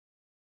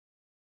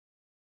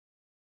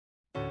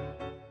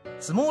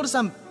スモール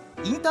さん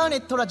インターネ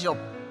ットラジオ。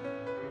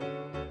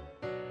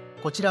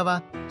こちら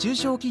は中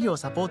小企業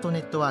サポートネ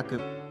ットワーク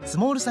ス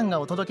モールさん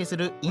がお届けす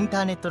るイン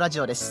ターネットラジ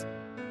オです。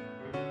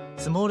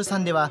スモールさ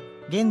んでは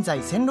現在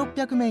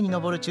1600名に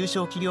上る中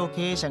小企業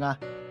経営者が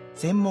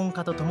専門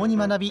家と共に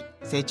学び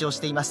成長し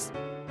ています。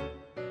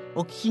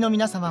お聞きの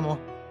皆様も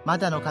ま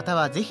だの方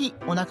はぜひ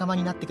お仲間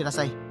になってくだ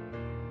さい。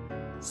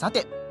さ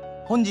て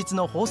本日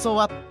の放送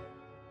は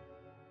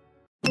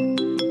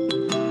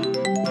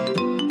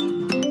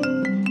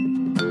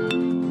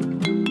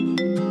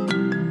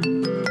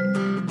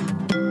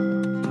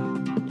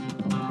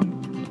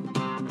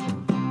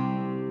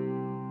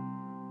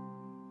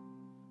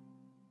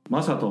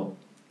マサと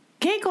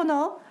ケイコ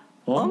の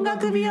音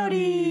楽日和。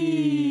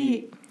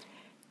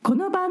こ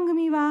の番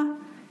組は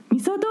味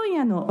噌問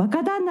屋の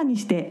若旦那に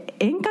して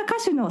演歌歌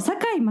手の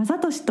堺雅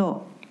俊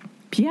と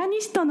ピア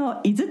ニストの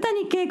伊豆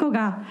谷恵子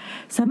が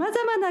さま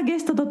ざまなゲ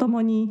ストとと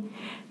もに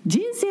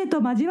人生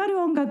と交わる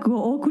音楽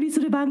をお送りす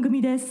る番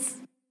組で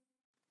す。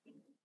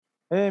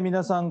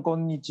皆さんこ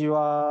んにち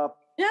は。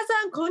皆さ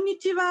んこんに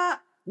ち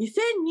は。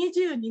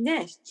2022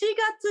年7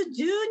月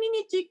12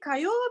日火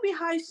曜日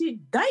配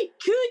信第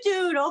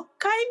96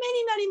回目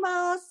になり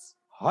ます。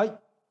はい、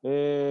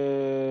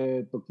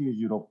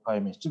96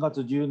回目7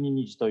月12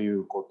日とい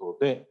うこ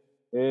とで、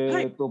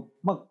こ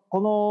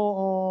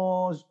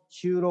の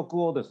収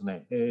録をです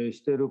ね、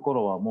している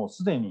頃はもう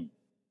すでに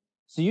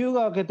梅雨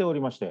が明けてお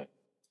りまして、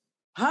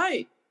は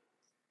い、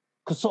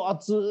くそ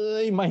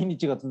暑い毎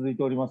日が続い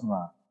ております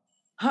が、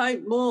はい、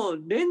も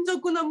う連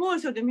続の猛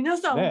暑で皆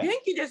さん元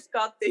気です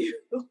かってい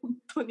う、本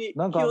当に気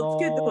をつ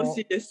けてほ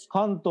しいです。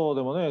関東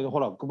でもね、ほ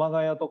ら熊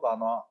谷とか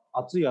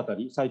暑いあた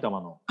り、埼玉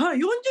の、はい、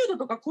40度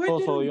とか超えて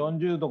る。そう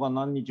40度が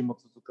何日も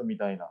続くみ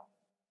たいな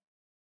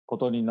こ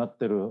とになっ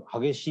てる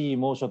激しい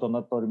猛暑とな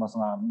っております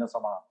が、皆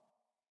様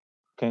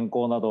健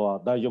康など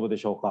は大丈夫で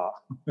しょう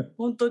か？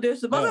本当で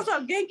す。マサさ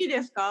ん元気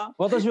ですか？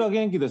私は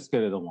元気ですけ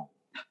れども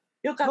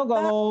よかっ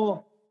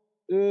た。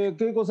恵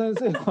子先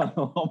生は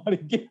あまり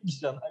元気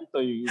じゃない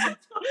という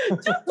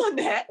ちょっと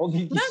ねお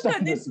聞きした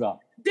んですが、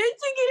電池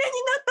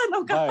切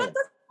れになったの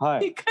か、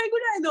はい、1回ぐ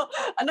らいの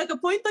なんか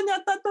ポイントに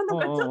当たったの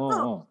か、ちょっ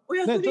とお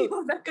休み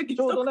をなんか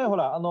ちょうどね、ほ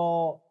ら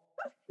こ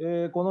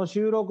の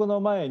収録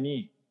の前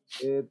に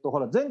ほ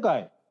ら前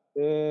回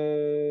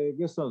ゲ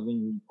スト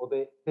に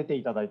出て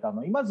いただいた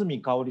今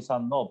住香織さ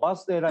んのバー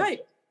スデーライブ、は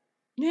い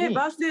ね、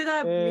バースデーラ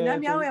イブ、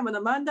南青山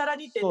のマンダラ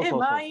にてね、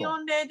満員御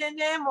礼で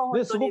ね、もう本当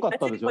にすごかっ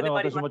たですよね。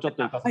私もちょっ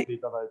と行かせてい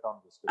ただいたん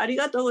ですけど、あり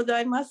がとうござ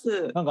いま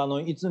す。なんか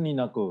いつに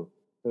なく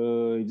伊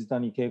豆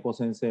谷恵子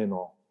先生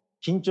の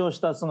緊張し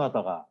た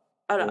姿が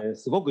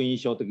すごく印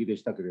象的で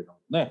したけれども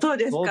ね。そう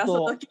ですか。そ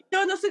の緊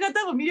張の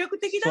姿も魅力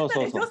的だった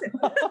でしょ。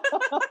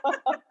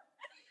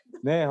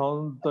ね、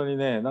本当に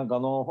ね、なんか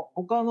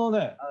他の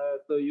ね、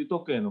ゆと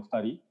けいの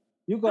2人、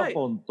ゆか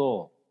ぽん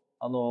と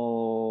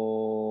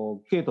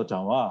ケイトちゃ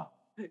んは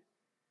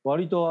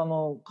割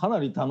とかな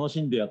り楽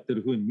しんでやって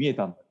る風に見え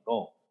たんだけ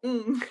ど、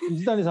伊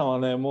豆谷さんは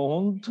ね、もう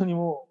本当に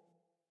も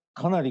う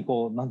かなり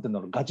こうなんていうんだ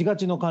ろう、ガチガ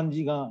チの感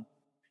じが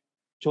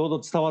ちょうど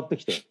伝わって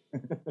きて。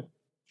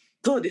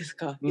そうです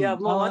か。いや、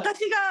もう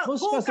私が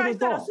公開し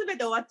たら全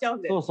て終わっちゃう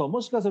んで。そうそう、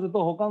もしかする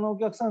と他のお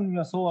客さんに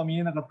はそうは見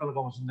えなかったの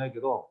かもしれないけ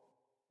ど、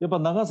やっぱ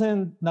長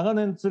年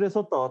連れ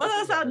添った私、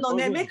マサさんの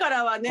ね目か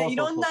らはね、い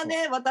ろんな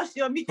ね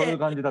私を見て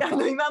今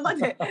ま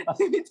で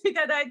見てい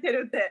ただいて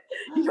るんで、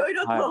いろい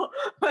ろと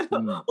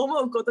思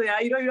うこと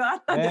やいろいろあ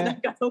ったんじゃな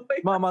いかと思い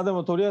ます。まあで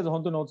もとりあえず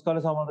本当にお疲れ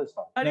様でし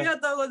た。ありが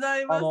とうござ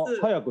います。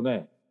早く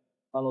ね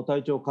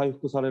体調回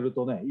復される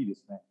とねいいで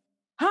すね。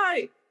は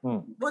い、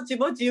ぼち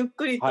ぼちゆっ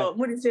くりと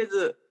無理せ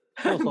ず。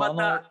ま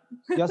た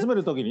休め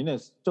る時にね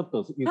ちょっ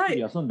とゆっくり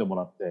休んでも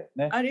らって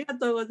ね。ありが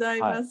とうござい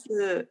ま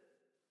す。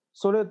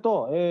それ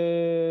と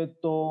6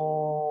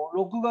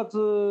月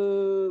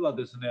は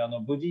ですね、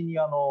無事に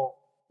5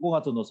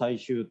月の最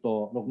終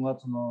と6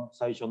月の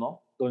最初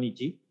の土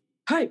日、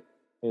はい、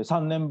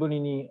3年ぶ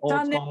りに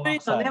大塚音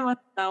楽祭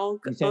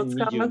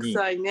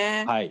2022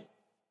ね、はい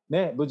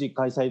ね、無事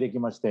開催でき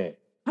まして、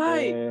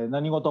はい、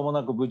何事も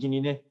なく無事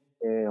にね、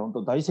本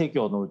当大盛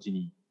況のうち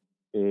に、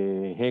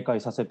閉会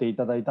させてい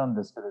ただいたん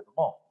ですけれど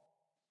も、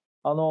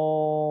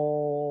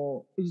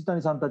伊豆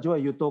谷さんたちは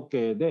ゆと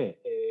けで、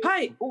は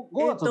い、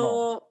5月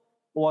の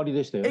終わり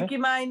でしたよね。駅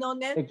前の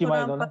ね、ト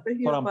ラ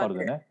ンパル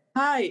でね。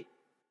はい。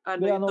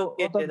で、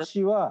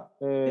私は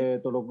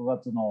6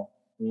月の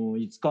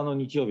5日の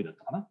日曜日だっ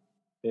たかな。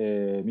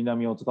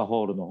南大塚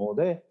ホールの方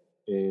で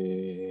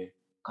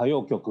歌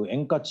謡曲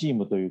演歌チー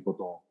ムというこ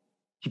とを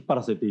引っ張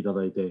らせていた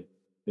だいて、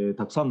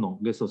たくさんの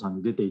ゲストさん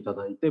に出ていた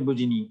だいて無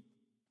事に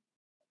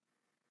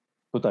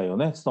舞台を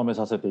ね務め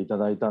させていた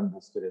だいたん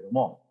ですけれど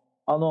も、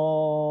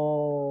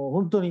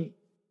本当に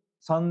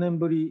3年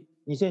ぶり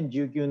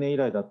2019年以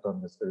来だった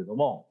んですけれど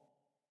も、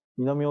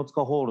南大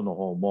塚ホールの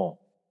方も、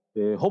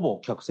ほ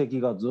ぼ客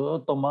席がず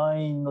っと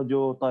満員の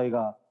状態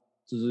が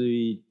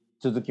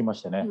続きま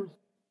してね、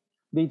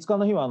で5日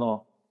の日は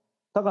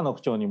高野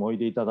区長にもおい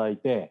でいただい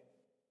て、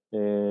セ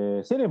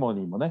レモ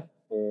ニーもね、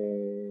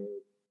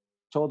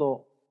ちょう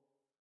ど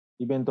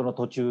イベントの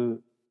途中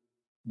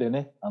で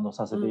ね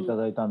させていた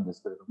だいたんで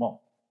すけれど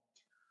も、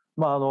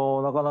な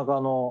かな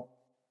か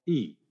い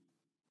い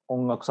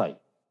音楽祭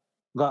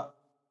が、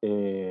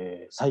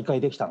再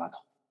開できたなと、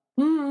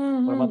こ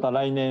れまた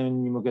来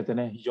年に向けて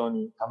ね非常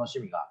に楽し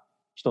みが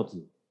一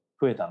つ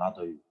増えたな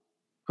という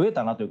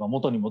か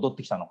元に戻っ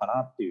てきたのか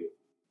なっていう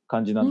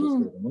感じなんです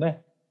けれども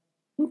ね、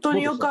本当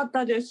に良かっ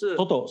たです。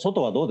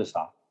外はどうでし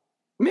た？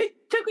めっ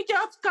ちゃくち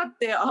ゃ暑かっ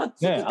て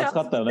暑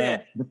かったよ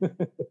ね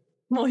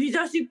もう日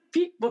差し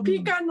ピ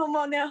ーカンの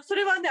もうね、そ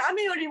れはね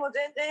雨よりも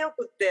全然よ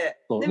くって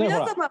で、皆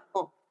様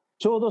も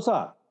ちょうど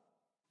さ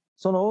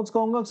その大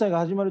塚音楽祭が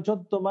始まるちょ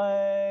っと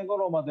前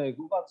頃まで5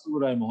月ぐ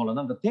らいもほら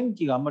なんか天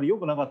気があんまり良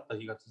くなかった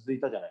日が続い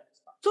たじゃないで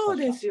すか。そう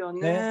ですよ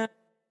ね。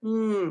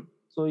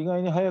そう意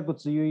外に早く梅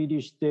雨入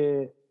りし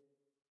て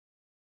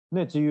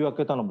ね、梅雨明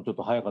けたのもちょっ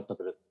と早かった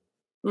けれど、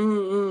ち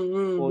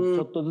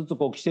ょっとずつ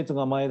季節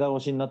が前倒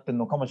しになってる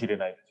のかもしれ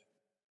ないです。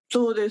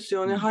そうです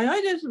よね、早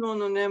いですも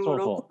のね。もう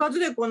6月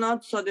でこの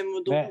暑さで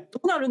もどう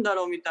なるんだ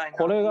ろうみたいな。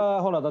これ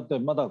がほらだって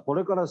まだこ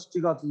れから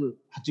7月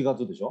8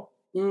月でしょ。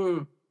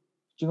7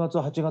月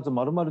8月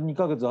丸々2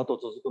ヶ月後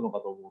続くのか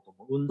と思うと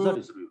うんざ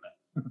りするよね。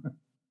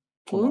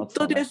本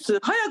当です。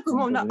早く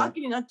もう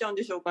秋になっちゃうん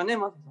でしょうかね、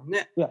マサさん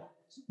ね。いや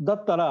だ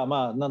ったら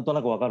なんと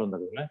なくわかるんだ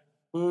けどね。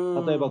例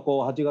えば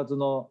8月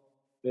の、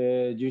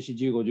14、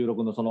15、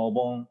16のそのお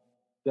盆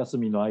休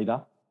みの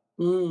間、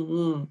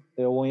お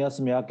盆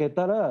休み明け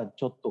たら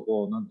ちょっ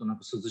となんとな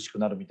く涼しく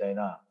なるみたい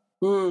な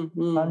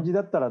感じ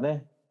だったら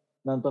ね、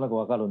なんとなく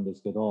わかるんで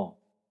すけど、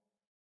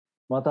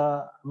ま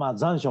た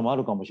残暑もあ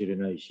るかもしれ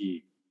ない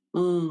し、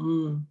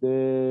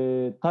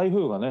で台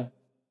風がね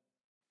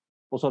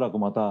おそらく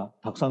また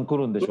たくさん来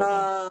るんでしょう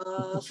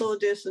か。そう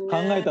ですね。考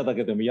えただ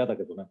けでも嫌だ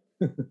けどね。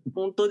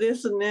本当で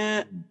す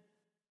ね。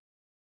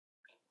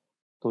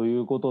とい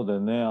うことで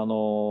ね、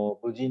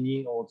無事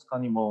に大塚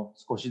にも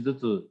少しず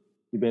つ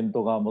イベン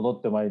トが戻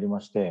ってまいりま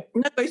して、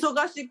なんか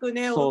忙しく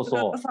ね、大塚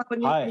が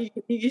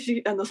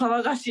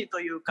騒がしい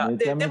というか、め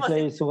ちゃめちゃ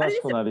忙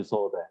しくなり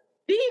そうで、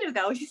ビール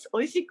がお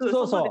いしくち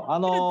ょう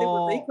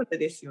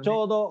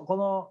どこ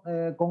の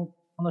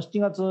7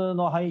月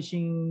の配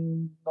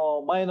信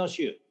の前の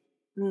週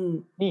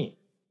に、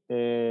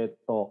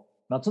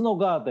夏の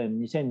ガーデン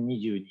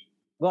2022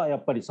がや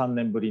っぱり3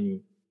年ぶり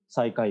に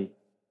再開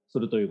す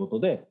るということ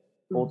で、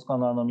大塚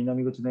の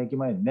南口の駅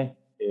前にね、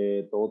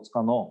大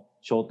塚の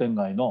商店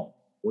街の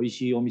美味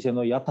しいお店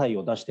の屋台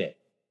を出して、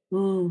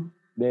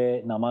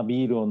で生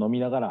ビールを飲み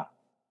ながら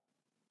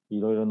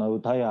いろいろな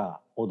歌や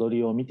踊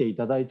りを見てい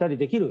ただいたり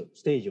できる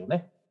ステージを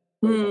ね、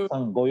たくさ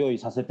んご用意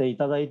させてい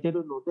ただいてい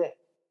るので、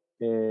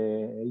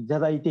いた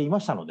だいていま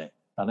したので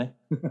だね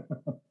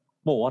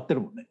もう終わって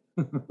るもんね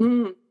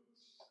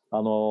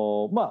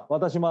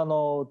私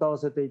も歌わ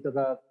せてい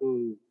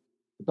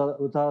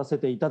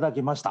ただ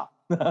きました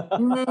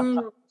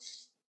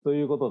と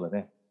いうことで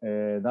ね、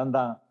だん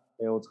だん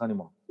大塚に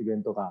もイベ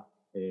ントが、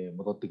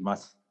戻ってきま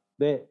す。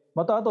で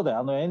また後でエ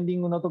ンディ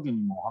ングの時に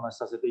もお話し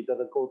させていた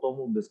だこうと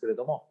思うんですけれ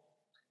ども、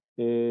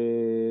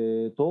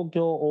東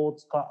京大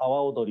塚阿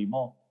波踊り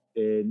も、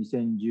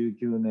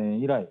2019年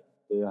以来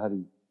やは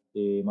り、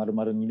丸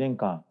々2年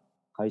間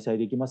開催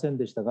できません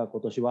でしたが、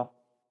今年は、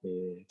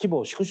規模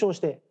を縮小し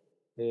て、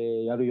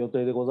やる予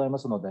定でございま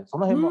すので、そ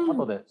の辺も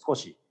後で少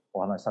し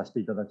お話しさせて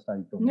いただきた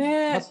いと思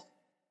います。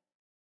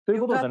とい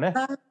うことでね、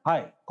は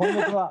い、今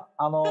月は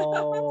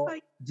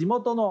地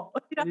元の、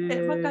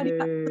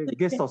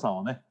ゲストさん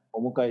をね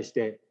お迎えし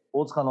て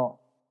大塚の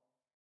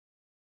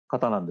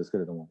方なんですけ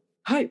れども、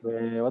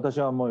私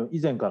はもう以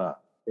前から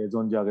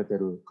存じ上げてい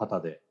る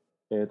方で、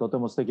とて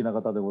も素敵な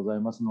方でござい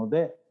ますの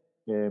で、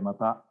ま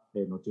た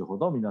後ほ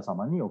ど皆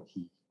様にお聞き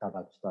いた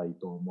だきたい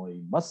と思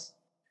います。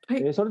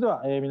それで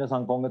は皆さ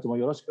ん今月も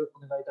よろしく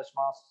お願いいたし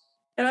ます。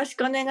よろし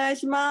くお願い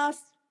しま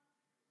す。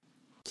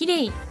き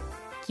れい、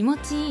気持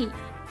ちいい、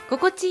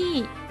心地い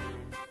い、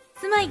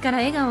住まいから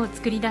笑顔を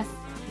作り出す。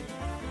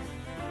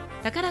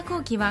宝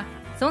工機は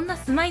そんな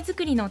住まいづ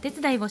くりのお手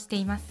伝いをして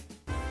います。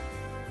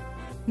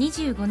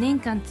25年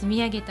間積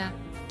み上げた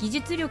技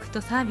術力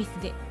とサービス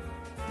で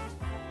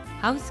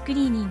ハウスク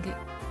リーニング、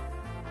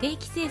定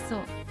期清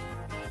掃、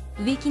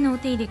植木のお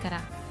手入れか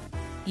ら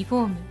リフ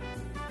ォーム、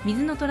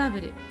水のトラブ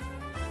ル、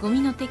ゴ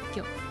ミの撤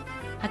去、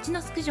蜂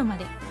の駆除ま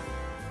で、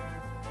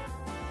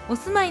お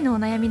住まいのお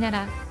悩みな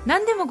ら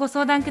何でもご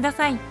相談くだ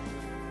さい。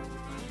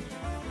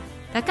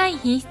高い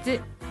品質、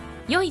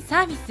良いサ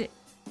ービス、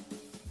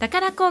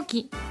宝工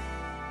機。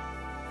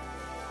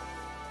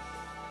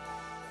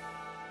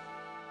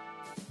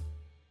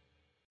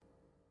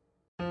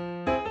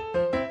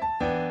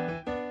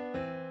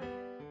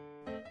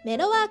メ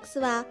ロワークス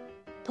は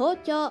東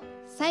京、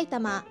埼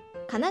玉、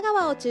神奈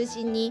川を中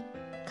心に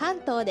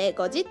関東で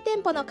50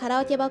店舗のカ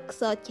ラオケボック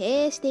スを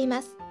経営してい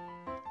ます。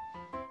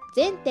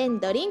全店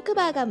ドリンク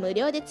バーが無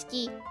料でつ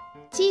き、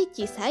地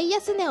域最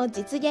安値を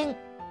実現。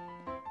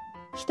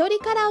一人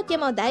カラオケ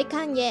も大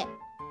歓迎。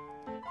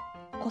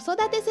子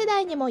育て世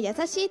代にも優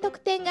しい特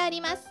典があ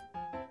ります。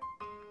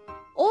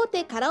大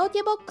手カラオ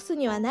ケボックス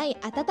にはない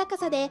温か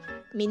さで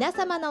皆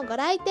様のご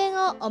来店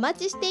をお待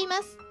ちしていま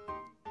す。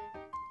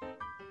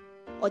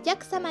お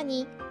客様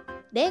に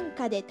廉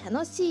価で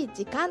楽しい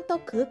時間と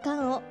空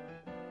間を。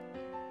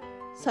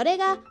それ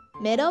が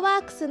メロワ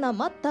ークスの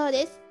モットー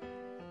です。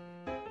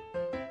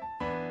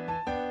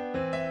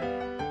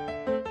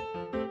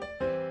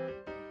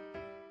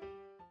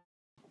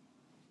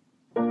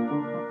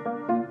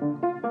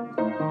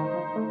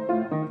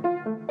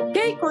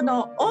けいこ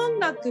の音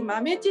楽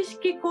豆知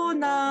識コー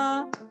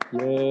ナー。イ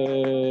エ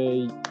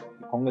ーイ。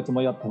今月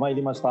もやってまい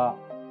りました。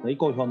大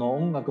好評の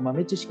音楽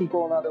豆知識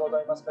コーナーでご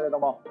ざいますけれど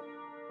も、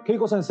けい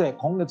こ先生、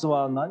今月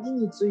は何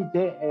につい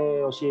て、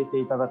教えて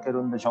いただけ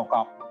るんでしょう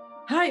か。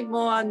はい、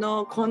もう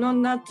この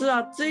夏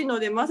暑いの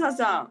でマサ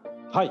さん、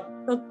はい、ち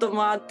ょっと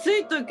もう暑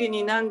い時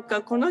になん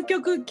かこの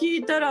曲聴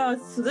いたら涼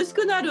し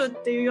くなる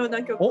っていうよう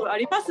な曲あ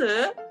ります？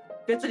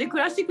別にク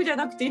ラシックじゃ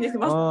なくていいんですけ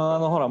ど、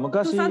ほら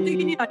昔的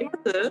にあり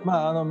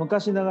ます？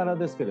昔ながら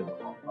ですけれど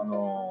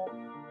も、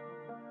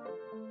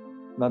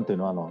なんていう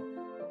の、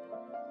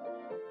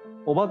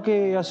お化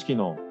け屋敷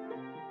の、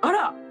あ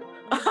ら、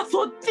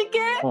そっち系？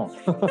ホラー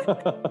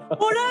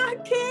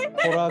系？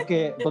ホラー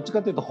系、どっち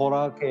かというとホ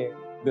ラー系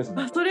です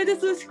ね。それで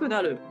涼しく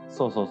なる。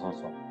そう。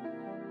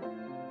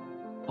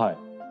はい。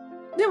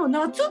でも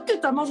夏って言っ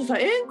たらマサさ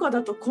ん、演歌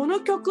だとこ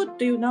の曲っ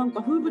ていうなん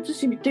か風物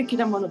詩的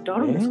なものってあ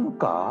るんですか？演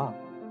歌？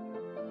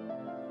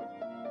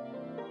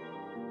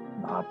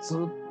夏っ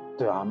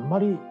てあんま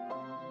り、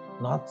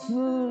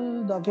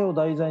夏だけを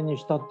題材に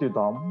したっていう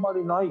とあんま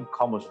りない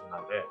かもしれな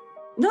いね。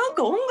なん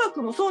か音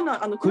楽もそうな、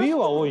冬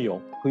は多い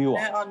よ。冬は。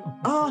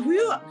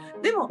冬は。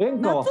でも演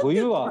歌は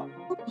冬は。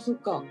そっ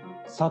か。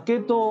酒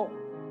と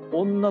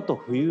女と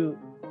冬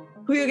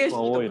景色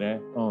が多い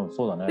ね。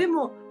そうだね。で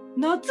も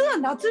夏は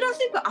夏ら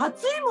しく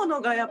暑いも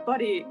のがやっぱ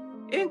り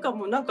演歌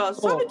もなんか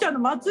サブちゃんの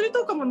祭り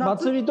とかも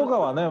祭りとか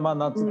はね、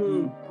夏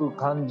く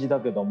感じだ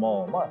けど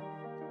も、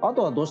あ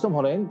とはどうしても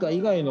ほら演歌以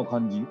外の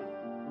感じ、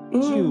チ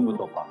ューブ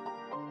とか、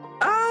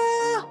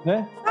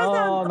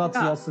夏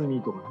休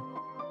みとかね。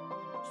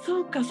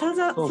そうか、そう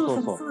だ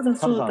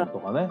と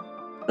かね。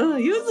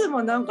ゆず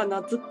もなんか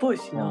夏っぽい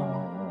し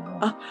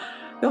な。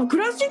でもク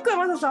ラシックは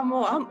マサさん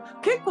も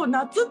結構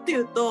夏ってい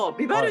うと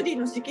ビバルディ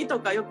の四季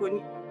とかよく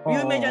有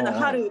名じゃない、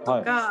春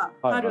とか、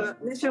春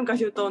ね、春夏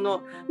秋冬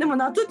の。でも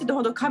夏って言ってほ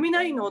んと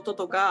雷の音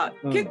とか、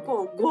結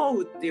構豪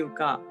雨っていう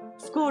か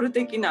スコール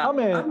的な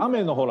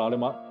雨のほらあれ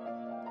も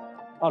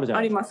あるじゃ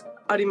ないですか。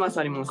あります。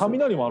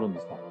雷もあるん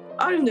ですか？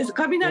あるんです。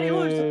雷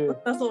を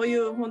そうい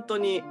う本当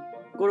に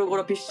ゴロゴ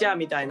ロピッシャー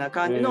みたいな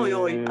感じの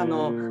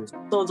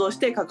想像し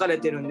て書かれ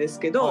てるんです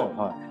けど、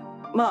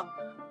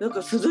なんか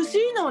涼し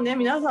いのをね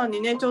皆さん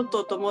にねちょっ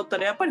とと思った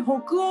らやっぱり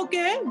北欧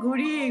系グ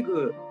リー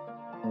グ、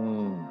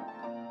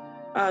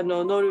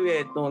ノルウ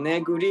ェーの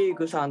ねグリー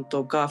グさん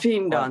とかフ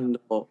ィンラン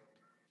ド、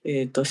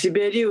シ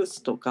ベリウ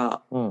スと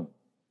か、あ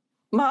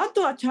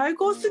とはチャイ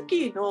コフス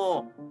キー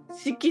の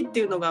四季って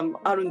いうのが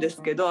あるんで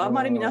すけど、あ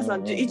まり皆さ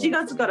ん1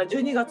月から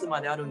12月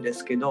まであるんで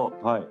すけど、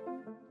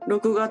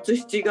6月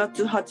7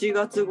月8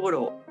月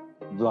頃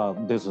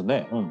です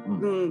ね。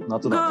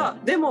夏だね。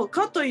でも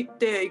かといっ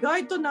て意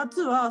外と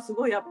夏はす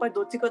ごいやっぱり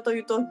どっちかと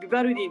いうとビ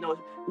バルディの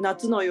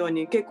夏のよう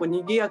に結構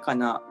賑やか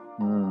な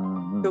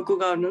曲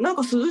があるの。なん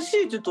か涼し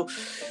いって言うと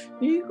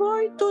意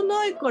外と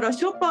ないから、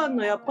ショパン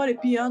のやっぱり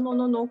ピアノ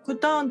のノク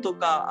ターンと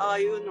かああ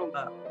いうの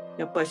が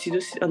やっぱり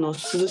涼し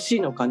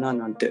いのかな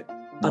なんて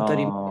当た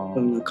り前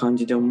な感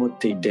じで思っ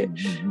ていて、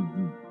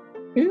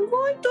意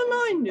外と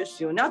ないんで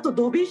すよね。あと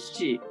ドビュッ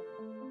シ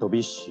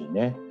ー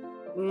ね。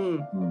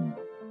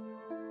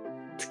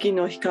月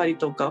の光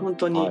とか本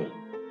当に、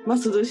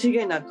涼し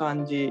げな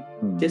感じ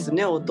です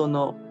ね、音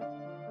の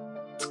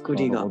作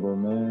りが。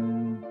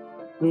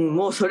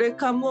もうそれ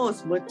かもう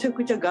めちゃ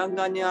くちゃガン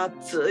ガンに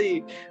熱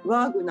い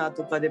ワーグナー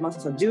とかでま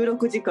さに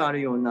16時間あ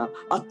るような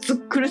熱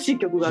苦しい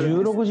曲があるん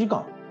です。16時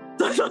間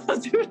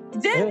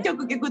全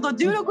曲聞くと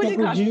16時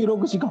間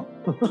16時間もう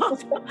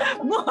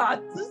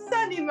暑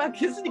さに負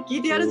けずに聴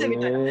いてやるぜみ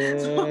たいな、そ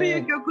うい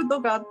う曲と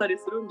かあったり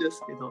するんで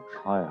すけど、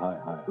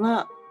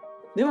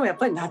でもやっ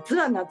ぱり夏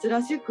は夏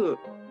らしく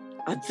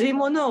熱い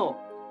ものを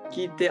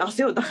聴いて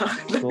汗を流す。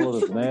そう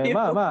ですね。で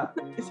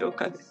しょう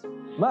かね。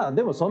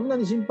でもそんな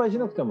に心配し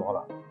なくてもほ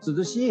ら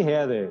涼しい部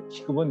屋で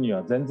聴く分に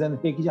は全然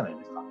平気じゃない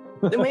ですか。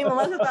でも今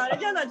まさかあれ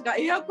じゃないですか、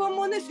エアコン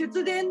もね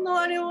節電の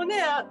あれをね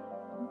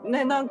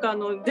なんか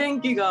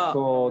電気が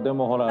で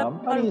もほらあ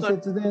んまり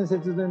節電って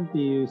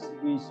言いす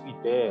ぎ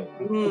て、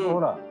ほ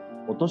ら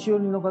お年寄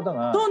りの方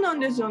がそうなん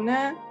ですよ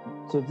ね、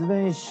節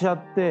電しちゃっ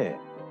て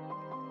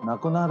亡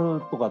くな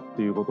るとかっ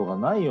ていうことが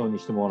ないように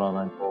してもらわ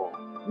ないと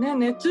ね、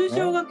熱中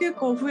症が結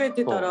構増え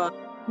てたら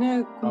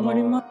ね困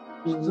りま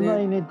すよね。室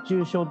内熱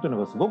中症っていうの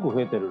がすごく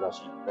増えてるら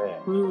しいので、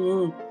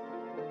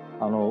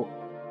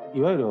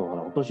いわゆるほ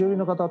らお年寄り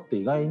の方って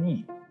意外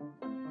に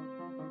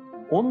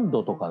温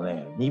度とか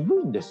ね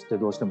鈍いんですって、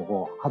どうしても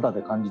こう肌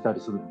で感じたり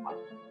するのが。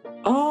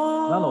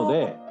なの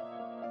で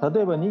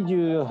例えば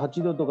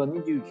28度とか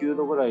29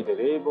度ぐらいで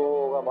冷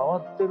房が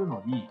回ってる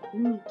のに、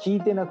効い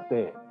てなく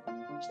て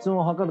室温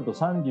を測ると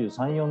33、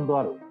4度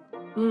ある、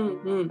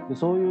で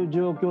そういう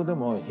状況で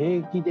も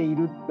平気でい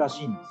るら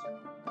しいんで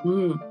す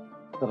よ。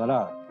だか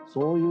ら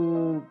そう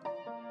いう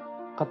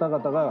方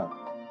々が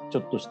ちょ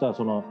っとした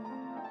その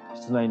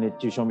室内熱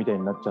中症みたい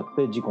になっちゃっ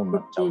て事故にな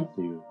っちゃうって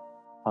いう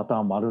パタ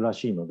ーンもあるら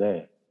しいの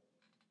で、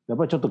やっ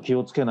ぱりちょっと気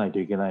をつけないと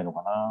いけないの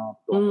かな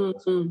と思いま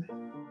すけどね。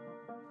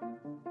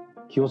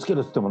気をつける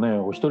って言ってもね、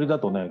お一人だ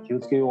とね気を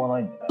つけようがな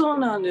いんでね。そう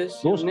なんで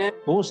すよね。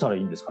どうしたらい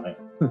いんですかね。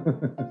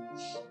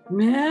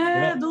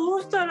ねえ、ど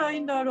うしたらいい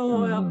んだ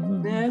ろう、やっぱ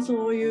ね、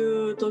そう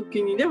いう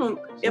時に。でも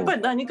やっぱ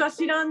り何か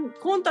しら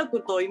コンタ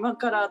クトを今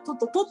からちょっ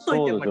と取っと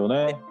いてもいい。そう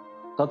ですよね。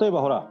例え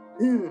ばほら、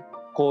うん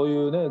こうい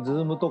うね、ズ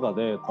ームとか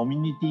でコミュ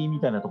ニティ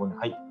みたいなところに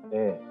入って、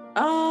ね、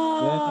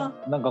な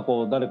んか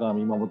こう誰かが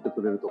見守って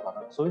くれると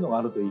か、そういうのが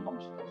あるといいか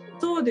もしれないですね。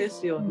そうで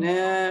すよ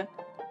ね。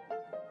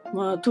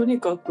まあとに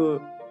か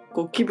く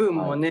こう気分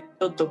もね、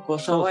ちょっとこう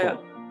爽やか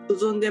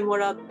涼んでも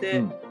らっ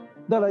て、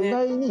だから意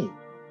外に、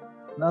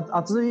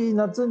暑い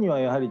夏には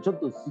やはりちょっ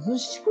と涼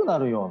しくな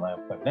るようなやっ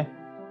ぱりね、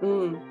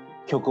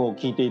曲を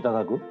聴いていた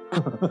だく。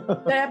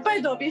やっぱ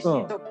りドビュッシ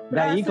ーと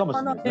か、いいかもし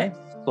れないですね。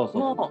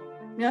もう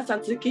皆さ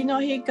ん月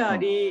の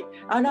光、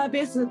アラ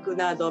ベスク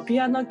などピ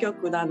アノ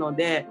曲なの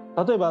で、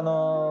例えば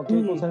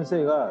恵子先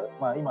生が、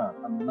今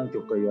何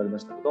曲か言われま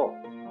したけど、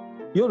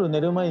夜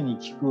寝る前に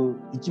聴く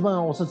一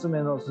番おすす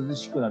めの涼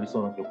しくなりそ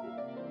うな曲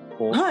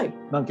を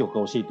何曲か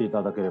教えてい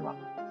ただければ。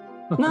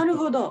なる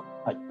ほど。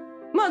はい、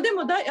まあで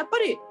もやっぱ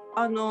り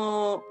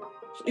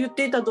言っ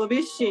ていたドビュ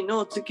ッシー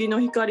の月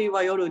の光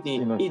は夜に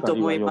いいと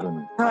思います。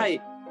は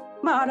い。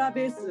まあアラ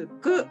ベス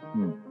ク、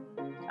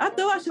あ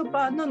とはショ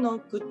パンのノ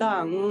ク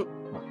ターン。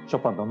ショ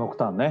パンのノク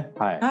ターンね。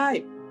はい。は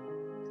い。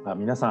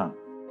皆さん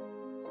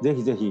ぜ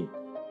ひぜひ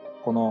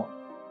この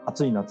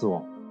暑い夏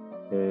を、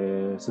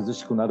涼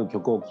しくなる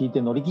曲を聴い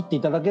て乗り切って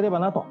いただければ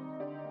なと。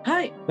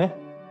はい。ね。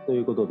と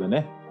いうことで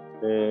ね、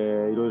い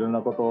ろいろ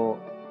なことを、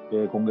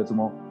今月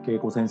も恵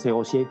子先生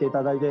を教えてい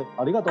ただいて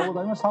ありがとうご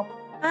ざいました。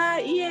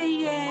いえ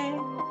いえ。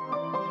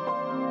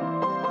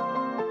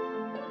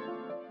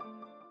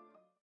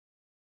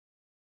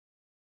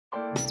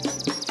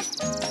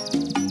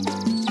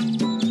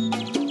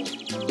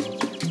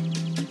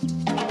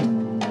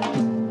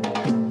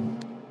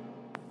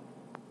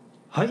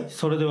はい、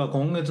それでは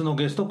今月の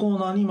ゲストコー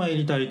ナーに参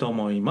りたいと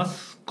思いま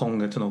す。今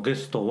月のゲ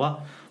スト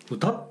は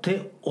歌っ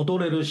て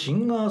踊れるシ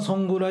ンガーソ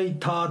ングライ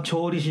ター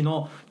調理師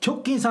のチョ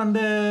ッキンさんで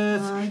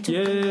す。はい、チ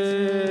ョッキン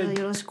で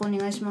す。よろしくお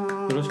願いします。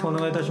よろしくお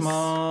願いいたし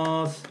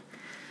ます。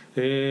チ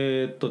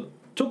ョ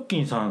ッキ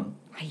ンさん、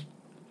はい、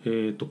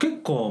結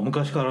構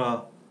昔か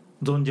ら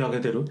存じ上げ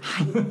てる、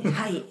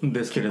はい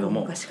ですけれど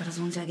も、昔から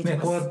存じ上げて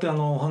ます。こうやって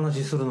お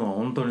話しするのは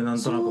本当になん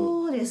となく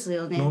そうです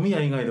よね。飲み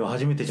屋以外では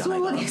初めてじゃな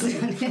いかなと。そうで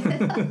すよね。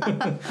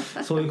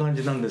そういう感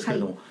じなんですけれ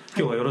ども、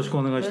今日はよろしく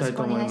お願いしたい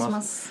と思い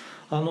ます。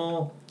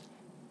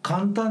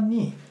簡単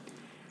に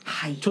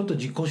ちょっと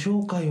自己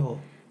紹介を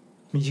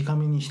短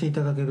めにしてい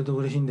ただけると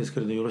嬉しいんですけ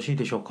れど、よろしい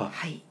でしょうか。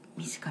はい、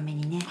短め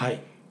にね。はい。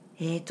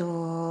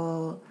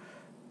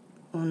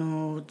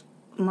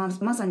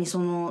まさにそ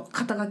の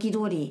肩書き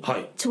通り、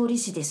調理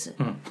師です。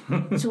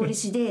調理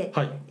師で、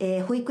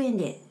保育園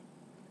で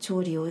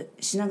調理を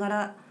しなが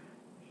ら、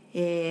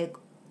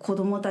子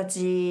どもた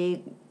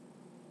ち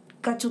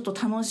がちょっと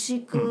楽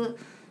しく、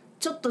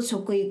ちょっと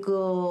食育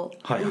を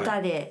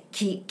歌で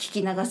聞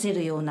き流せ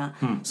るような、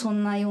そ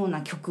んなよう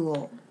な曲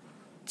を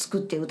作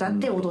って歌っ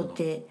て踊っ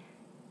て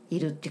い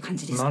るって感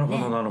じですか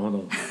ね。なるほ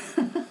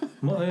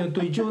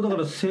ど一応だか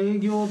ら制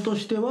業と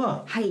して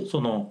は、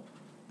その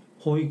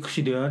保育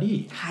士であ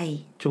り、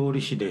調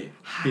理師で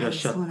いらっ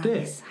しゃっ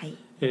て、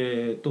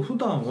普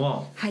段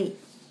は、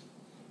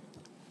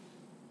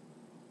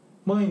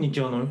毎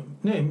日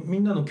み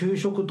んなの給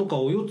食とか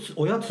お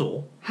やつ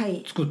を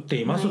作って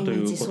いますと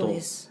いうことを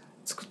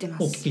作ってま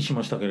す。お聞きし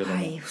ましたけれども、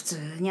普通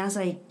に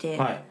朝行って、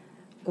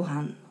ご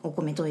飯お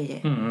米研い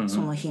で、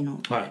その日の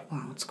ご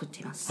飯を作っ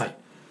ています。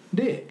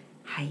で、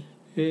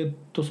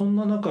そん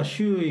な中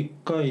週1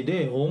回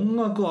で音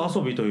楽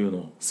遊びというの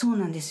を、そう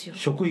なんですよ、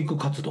食育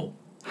活動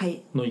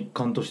の一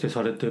環として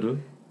されてる。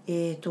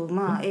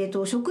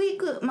食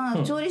育、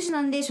調理師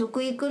なんで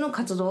食育の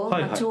活動、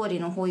調理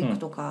の保育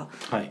とか、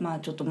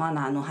ちょっとマ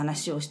ナーの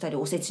話をしたり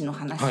おせちの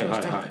話をした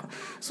りとか、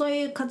そう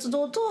いう活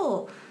動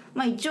と、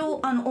一応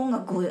音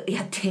楽を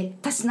やって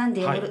たしなん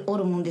でお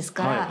るもんです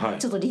から、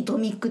ちょっとリト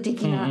ミック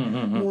的な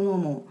もの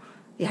も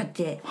やっ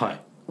て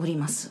おり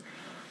ます。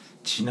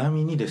ちな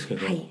みにですけ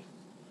ど、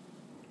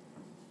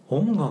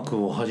音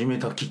楽を始め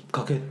たきっ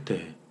かけっ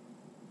て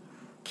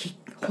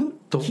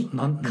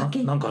なんか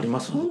ありま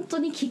す？本当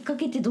にきっか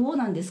けってどう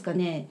なんですか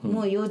ね。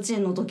もう幼稚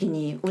園の時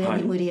に親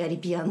に無理やり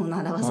ピアノを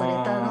習わされ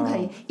たのが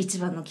一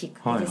番のきっ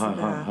かけです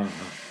が、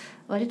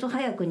割と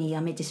早くに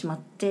辞めてしまっ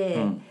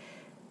て、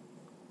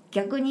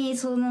逆に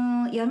そ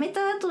の辞め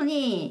た後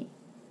に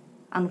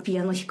ピ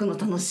アノ弾くの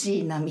楽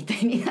しいなみた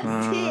いにな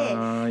っ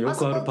て、よ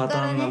くあるパタ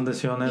ーンなんで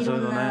すよね。いろ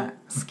んな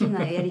好き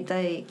なやり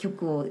たい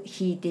曲を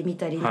弾いてみ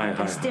たりなん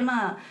かして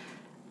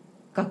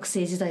学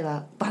生時代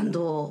はバン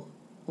ド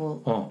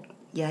を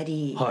や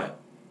り、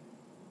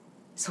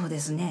そうで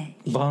すね、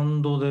バ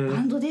ンド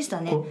でし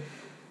たね。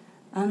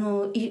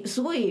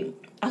すごい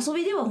遊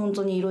びでは本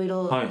当にいろい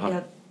ろや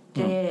っ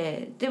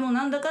て、でも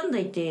なんだかんだ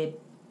言って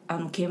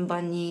鍵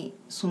盤に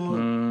そ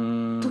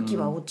の時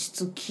は落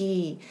ち着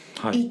き、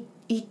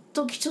一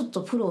時ちょっ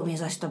とプロを目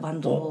指したバ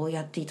ンドを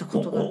やっていたこ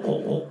とが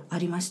あ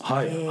りまして、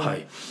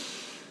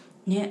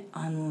ね、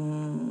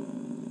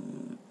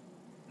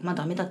まあ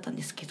ダメだったん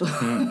ですけど、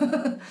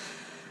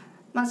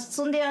まあ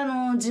そんで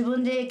自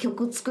分で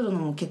曲作るの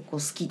も結構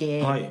好き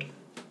で、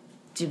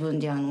自分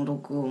で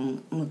録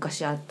音、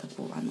昔あった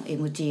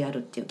MTR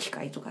っていう機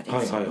械とかで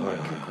曲を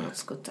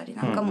作ったり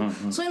なんかも、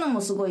そういうのも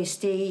すごいし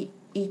て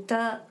い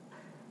た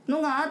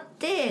のがあっ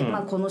て、ま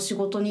あこの仕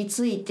事に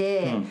つい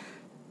て、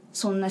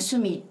そんな趣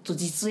味と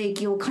実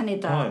益を兼ね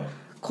た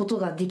こと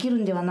ができる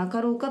んではなか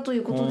ろうかとい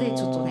うことで、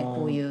ちょっとね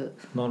こういう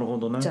ジ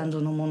ャン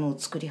ルのものを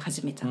作り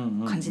始めた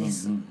感じで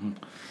す。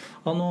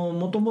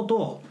もとも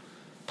と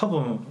多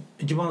分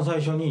一番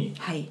最初に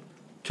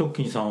チョッ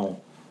キンさん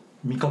を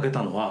見かけ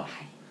たのは、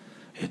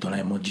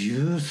もう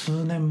十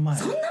数年前。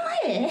そんな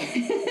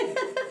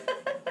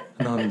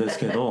前なんです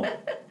けど、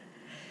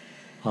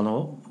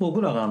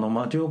僕らが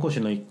町おこし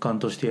の一環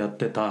としてやっ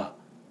てた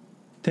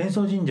天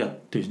祖神社っ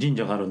ていう神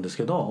社があるんです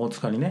けど、大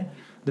塚にね。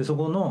でそ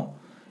この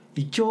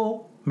イチョ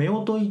ウ、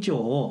夫婦イチョウ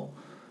を、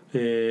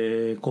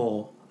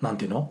こうなん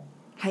ていうの、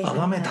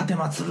崇め立て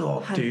祭る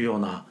をっていうよう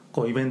な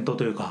こうイベント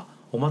というか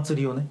お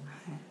祭りをね、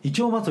イ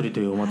チョウ祭り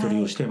というお祭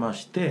りをしてま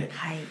して、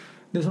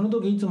でその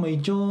時いつも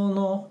イチョウ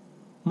の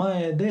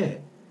前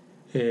で、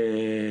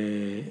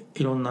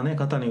いろんなね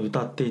方に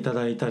歌っていた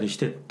だいたりし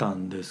てた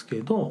んです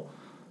けど、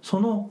そ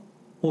の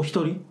お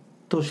一人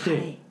とし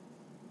て、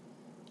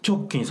チ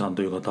ョッキンさん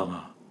という方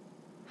が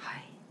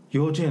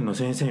幼稚園の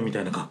先生み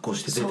たいな格好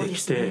して出て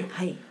きて、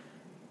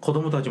子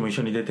供たちも一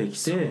緒に出てき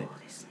て、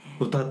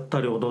歌った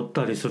り踊っ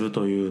たりする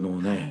というの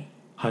をね、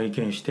拝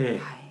見し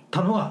て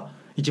たのが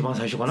一番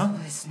最初かな。そう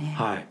ですね。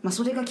まあ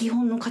それが基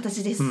本の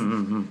形です。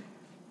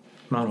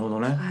なるほ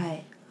ど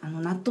ね。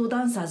納豆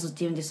ダンサーズっ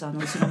ていうんです、うちの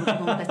子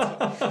供たち。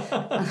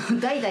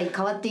代々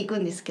変わっていく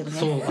んですけどね。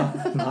そう、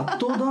納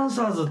豆ダン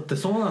サーズって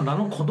そうなんだ。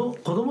子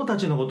供た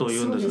ちのことを言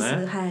うんですね。そう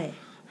です。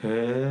へ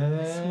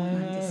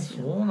え、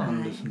そうな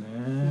んですね。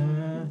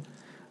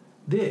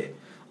で、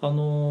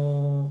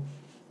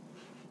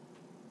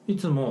い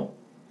つも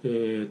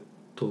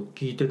聴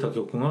いてた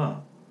曲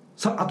が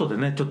後で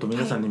ねちょっと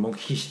皆さんにもお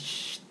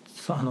聞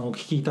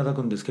きいただ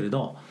くんですけれ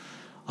ど、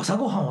朝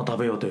ごはんを食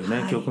べようという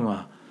ね、曲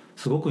が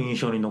すごく印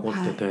象に残っ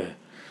てて、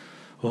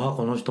わあ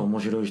この人面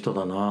白い人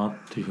だなっ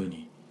ていうふう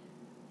に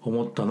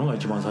思ったのが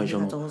一番最初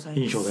の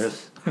印象で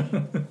す。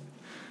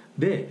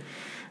で、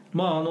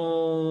まあ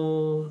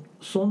そ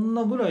ん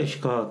なぐらいし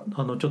か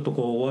ちょっと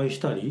こうお会いし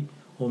たり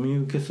お見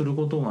受けする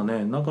ことが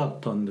ねなかっ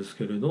たんです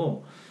けれ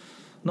ど、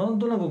なん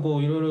となくこ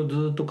ういろいろ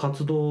ずっと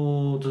活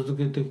動を続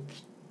けて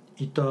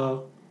いた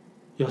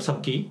矢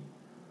先、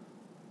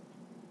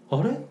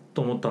あれ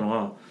と思ったの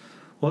が、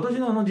私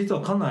の実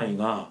は家内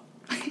が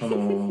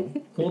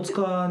大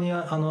塚に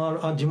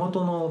地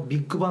元のビ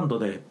ッグバンド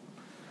で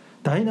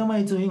ダイナマ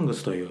イツウィング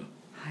スという、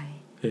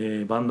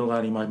バンド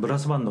がブラ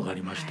スバンドがあ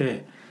りまし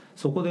て、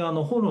そこで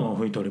ホルンを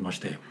吹いておりまし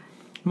て、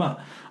ま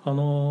あそ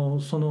の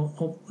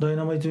ダイ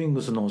ナマイツウィン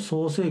グスの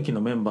創世期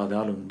のメンバーで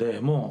あるんで、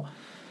もう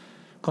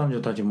彼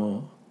女たち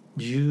も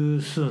十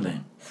数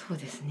年、そう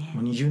ですね、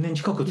もう20年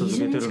近く続け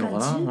てるのかな。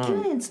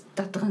19年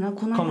だったかな、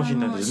このかもしれ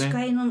ないですね。司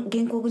会の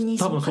原告に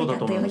書いてあっ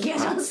たような気が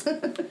します。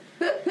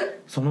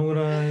そのぐ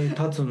らい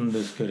経つん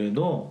ですけれ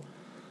ど、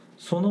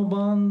その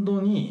バン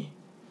ドに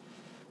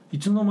い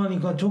つの間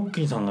にかチョッ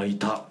キンさんがい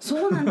た。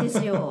そうなんで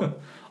すよ。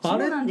あ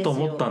れと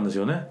思ったんです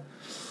よね。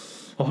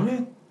あ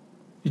れ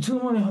いつの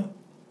間に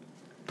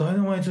ダイナ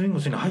マイツウィング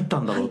スに入った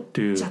んだろうっ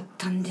ていう。入っちゃっ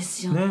たんで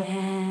すよ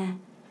ね。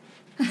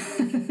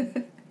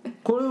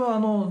これは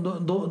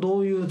ど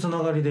ういうつな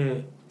がり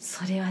で？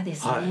それはで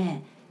す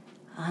ね、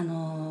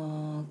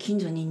近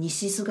所に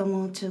西巣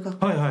鴨中学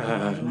校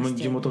がありまし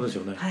て、地元です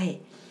よね。はい。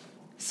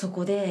そ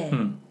こで、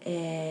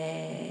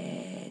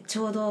ち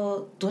ょう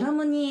どドラ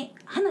ムに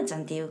花ちゃ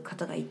んっていう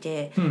方がい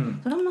て、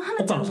ドラムの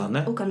花ちゃ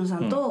ん、岡野さ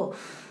んと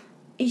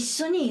一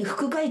緒に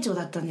副会長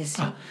だったんで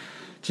すよ。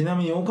ちな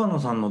みに岡野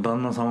さんの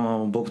旦那さん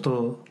は僕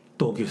と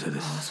同級生で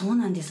す。そう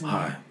なんですね。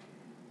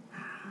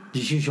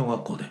自習小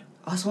学校で。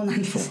そうなん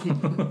ですね。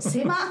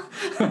狭っ。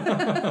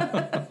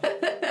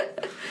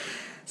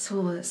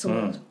そうそ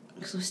う、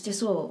そして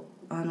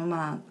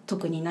まあ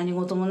特に何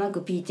事もな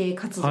く PTA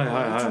活動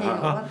が1年終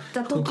わっ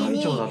た時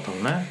に、副会長だったの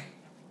ね。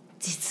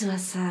実は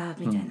さ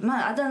みたいな、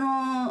ま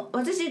あ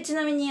私ち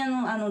なみに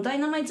ダイ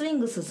ナマイツウィン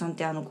グスさんっ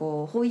て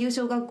こう法友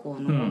小学校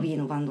の OB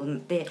のバンド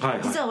で、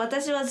実は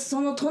私は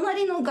その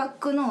隣の学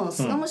区の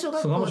巣鴨小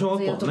学校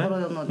というとこ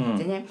ろの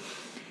でね、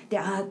で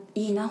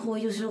いいな、法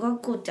友小学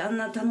校ってあん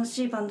な楽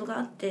しいバンドが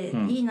あって、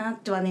いいなっ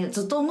てはね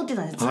ずっと思って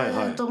たんです。ず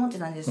っと思って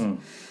たんです。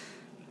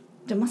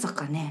でまさ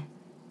かね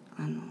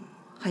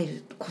入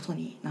ること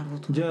になろう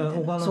と思って、じゃあ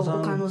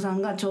岡野さ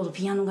んがちょうど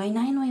ピアノがい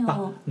ないのよ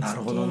って、な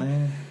るほど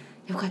ね、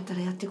よかったら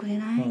やってくれ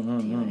ないって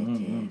言われて、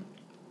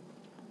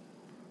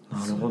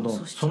なるほど、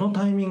その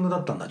タイミングだ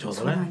ったんだちょう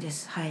どね。そうなんで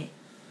す。はい。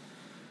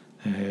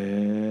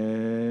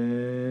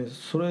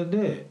それ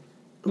で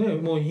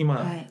もう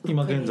今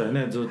現在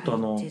ねずっと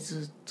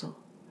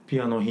ピ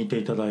アノを弾いて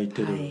いただい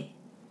てる、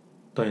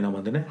ダイナ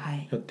マでね、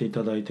やってい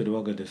ただいてる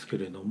わけですけ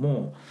れど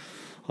も、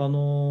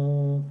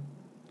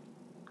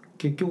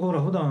結局ほ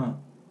ら普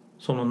段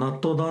その納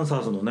豆ダンサ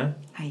ーズのね、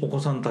お子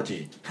さんた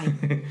ち、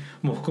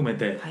も含め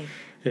て、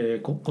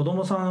子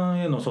供さん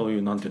へのそうい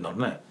うなんていうんだろ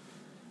うね、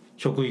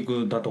食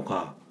育だと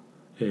か、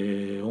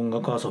音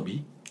楽遊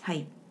び、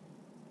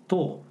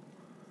と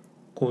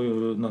こう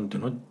いうなんてい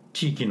うの、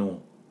地域の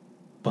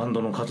バン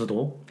ドの活動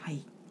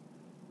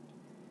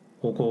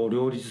をこう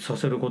両立さ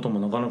せること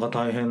もなかなか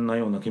大変な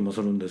ような気もす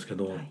るんですけ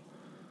ど、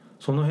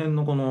その辺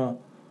のこ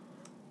の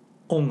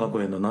音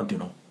楽へのなんてい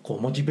うの、こ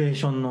うモチベー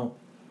ションの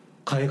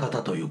変え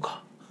方という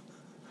か、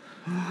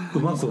う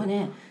まく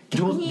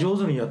上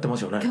手にやってま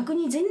すよね。逆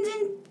に全然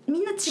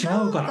みんな違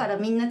うから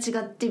みんな違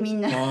ってみ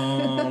んな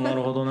な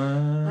るほど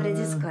ねあれ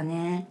ですか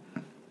ね。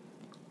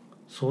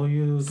そう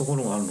いうとこ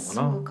ろがあるのか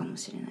な。そうかも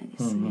しれないで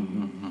すね。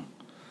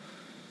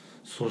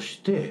そ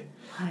して、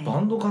バ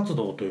ンド活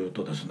動という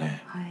とです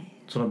ね、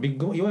その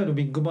いわゆる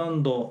ビッグバ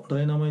ンド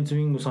ダイナマイツウ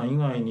ィングさん以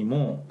外に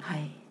も、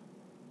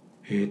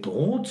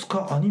大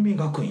塚アニメ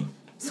学院、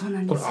そうな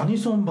んですよ。これアニ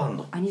ソンバン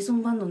ド、アニソ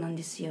ンバンドなん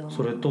ですよ。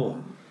それと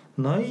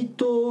ナイ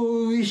ト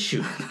ウィッシ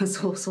ュ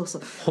そうそうそ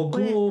う、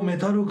北欧メ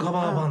タルカ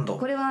バーバンド。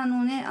これは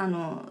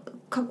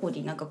過去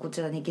になんかこち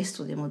らにゲス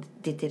トでも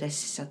出てらっ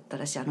しゃった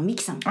らしいミ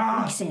キさん、ミ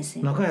キ先生、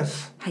中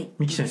安、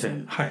ミキ先生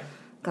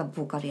が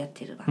ボーカルやっ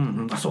てるバ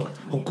ンド、そう、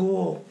北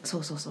欧、北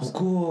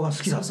欧が好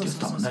きだって言って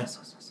たもんね。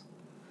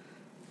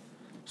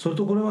それ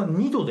とこれは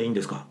2度でいいん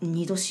ですか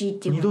？2度 C っ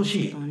ていうんです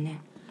けど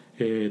ね。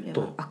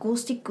アコー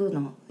スティック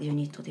のユ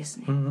ニットです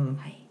ね。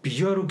ビ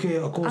ジュアル系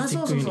アコーステ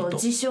ィックユニット。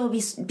自称ビ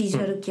ジ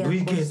ュアル系。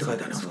VK って書い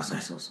てありますか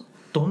らね。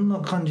どんな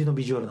感じの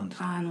ビジュアルなんです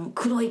か？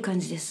黒い感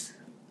じです。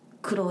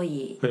黒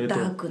いダ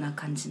ークな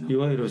感じの。い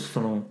わゆるそ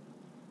の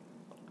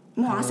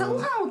もう朝ご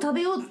はんを食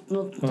べよう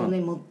のとね、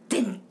もう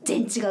全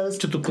然違う感じの。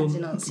ちょっと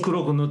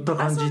黒く塗った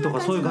感じと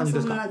かそういう感じ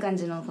ですか？そんな感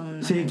じの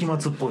世紀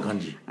末っぽい感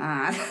じ。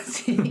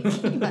世紀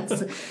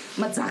末、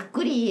まあざっ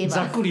くり言えば。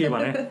ざっくり言え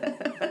ばね。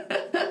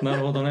な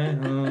るほどね。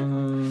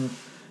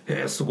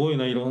すごい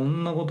な、いろ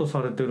んなこと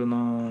されてるな。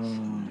そうな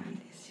ん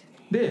ですよ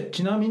ね。で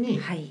ちなみに、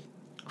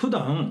普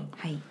段、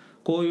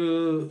こう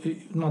いう、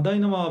ダイ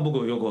ナマは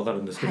僕よくわか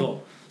るんですけ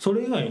ど、そ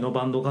れ以外の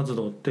バンド活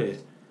動って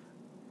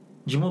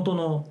地元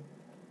の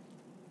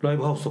ライ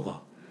ブハウスと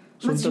か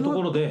そういったと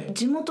ころで、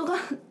地元が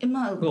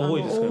多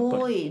いですか？やっぱ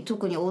り多い。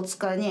特に大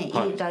塚ね、い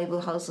いライブ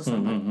ハウスさ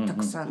んがた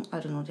くさんあ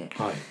るので、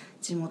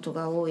地元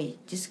が多い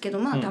ですけど、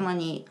たま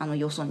に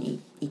よそに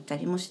行った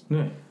りもし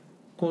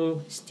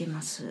て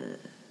ます。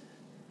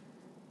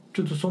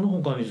ちょっとその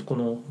他にこ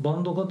のバ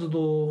ンド活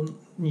動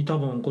に多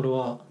分これ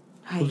は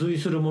付随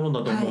するもの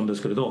だと思うんで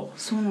すけれど、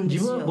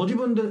ご自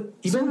分で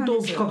イベント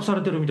を企画さ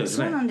れてるみたいです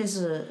ね。そうなんで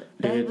す。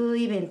ライブ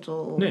イベント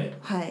を、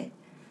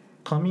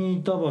上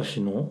板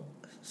橋の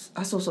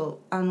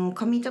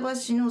上板橋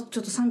のち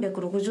ょっと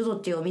360度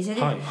っていうお店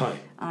で、ア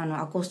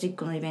コースティッ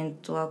クのイベン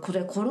トは、こ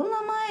れコロ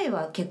ナ前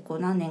は結構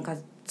何年か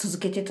続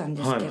けてたん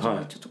ですけど、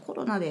ちょっとコ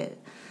ロナで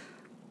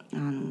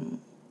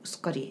す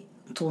っかり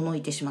遠の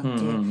いてしまって、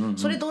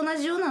それと同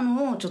じような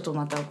のをちょっと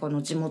またこ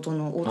の地元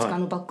の大塚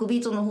のバックビ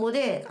ートの方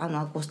で、ア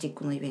コースティッ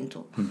クのイベン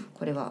ト、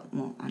これは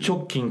もう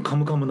直近カ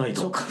ムカムナイ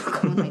ト、カム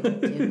カムナイトっ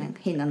ていうね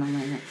変な名前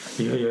ね。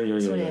い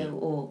やそれ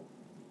を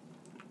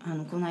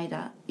この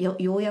間よ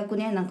うやく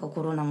ね、なんか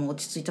コロナも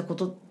落ち着いたこ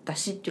とだ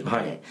しっていうこと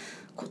で、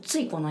つ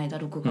いこの間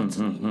6月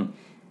に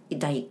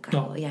第1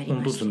回をやり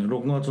ました。本当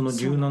ですね。6月の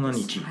17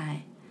日。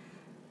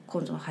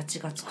今度は8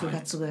月9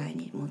月ぐらい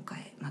にもう一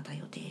回また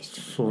予定し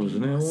ております。そ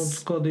うですね。大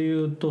塚で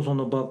いうとそ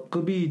のバッ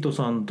クビート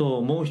さんと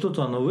もう一つ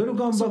ウェル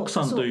カムバック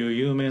さんという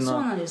有名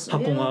な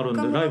箱があるん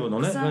で、ライブの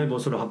ね、ライブを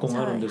する箱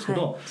があるんですけ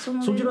ど、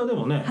そちらで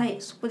もね、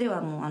そこで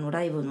はもう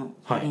ライブの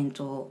イベン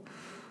トを、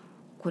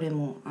これ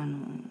も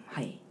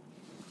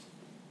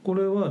こ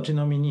れはち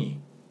なみに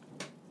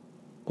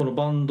この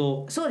バン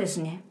ド、そうで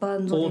すね、バ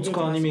ンドで大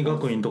塚アニメ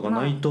学院とか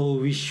ナイト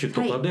ウィッシュ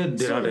とかで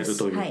出られる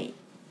という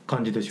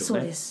感じですよ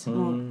ね。そうです。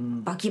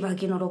バキバ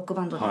キのロック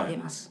バンドで出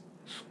ます。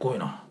すごい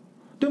な。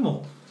で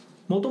も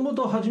もとも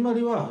と始ま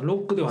りはロ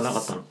ックではなか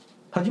ったの？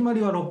始ま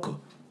りはロック。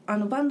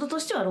バンドと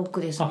してはロック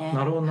ですね。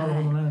なるほどなる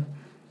ほどね。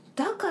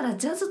だから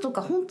ジャズと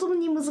か本当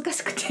に難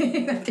しく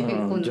てなんてい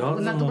うこん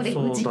なところで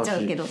うちっちゃ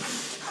うけど。ジ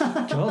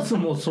ャズ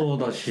もそう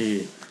だ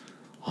し、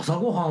朝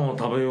ごはんを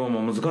食べよう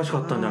も難し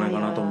かったんじゃないか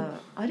なと思う。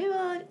あれ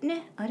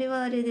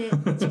はあれで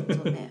ちょっ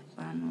とね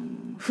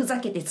ふざ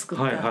けて作っ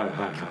た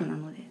曲な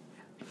ので。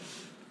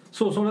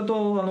そう、それ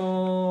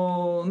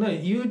と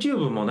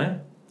YouTube も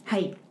ね、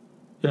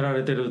やら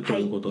れてると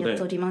いうことで、やっ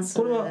ております。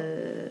これは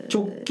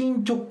直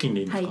近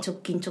でいいんですか？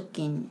直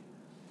近。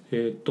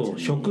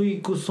食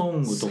育ソ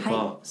ングと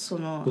か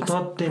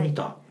歌ってみ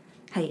た。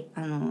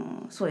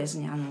そうです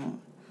ね。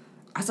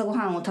朝ご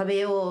はんを食べ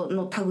よう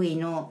の類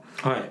の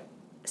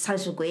3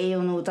食栄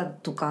養の歌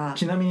とか。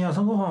ちなみに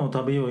朝ごはんを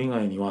食べよう以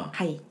外には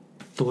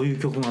どういう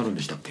曲があるん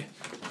でしたっけ？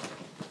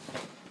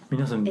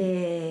皆さん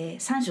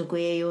3食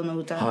栄養の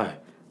歌、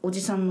おじ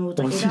さんの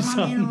歌、枝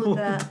豆の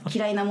歌、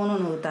嫌いなもの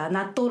の歌、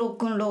納豆ロッ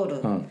クンロ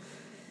ー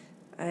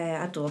ル、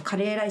あとはカ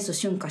レーライス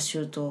春夏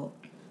秋冬、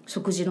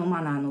食事の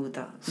マナーの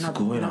歌な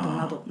ど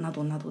な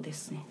どなどで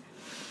すね。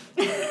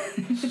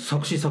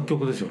作詞作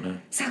曲ですよ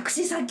ね。作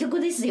詞作曲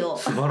ですよ。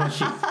素晴ら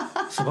しい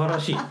素晴ら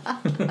しい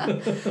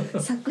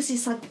作詞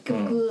作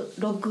曲、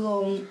録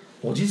音。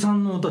おじさ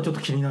んの歌ちょっと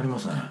気になりま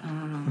すね。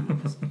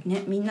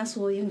ね、みんな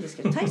そう言うんです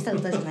けど大した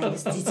歌じゃないで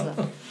す実は。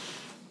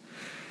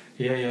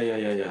いや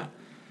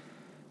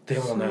で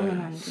もね、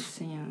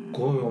す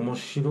ごい面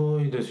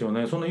白いですよ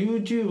ね。その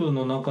YouTube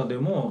の中で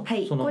も、は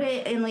い、こ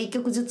れ1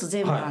曲ずつ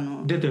全部、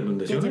出てるん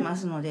ですよね。出てま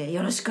すので、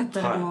よろしかっ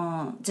たら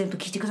もう全部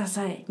聞いてくだ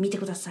さい、見て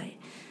ください。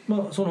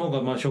その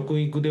他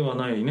食育では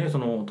ないね、そ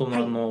の大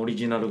人のオリ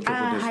ジナル曲で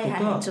すと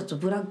か、ちょっと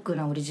ブラック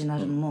なオリジナ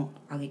ルも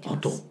上げてます。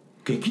あと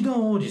劇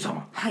団王子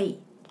様、はい、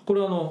こ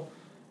れ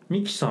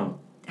ミキさん、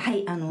は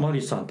い、マ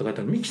リさんって書いて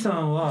ある。ミキ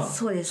さんは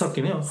さっ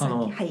きね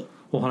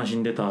お話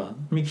に出た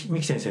ミキ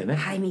先生ね。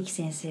はい、ミキ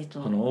先生と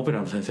オペラ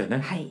の先生ね。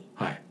はい、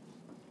はい、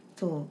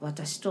と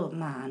私と、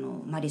マ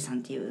リさん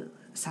っていう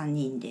3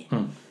人で、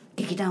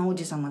劇団王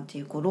子様って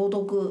いう朗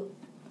読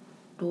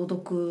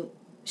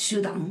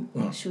集団、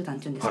集団っ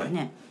ていうんですか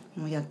ね、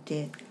もうやっ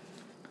て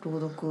朗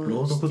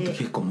読って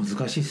結構難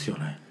しいですよ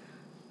ね。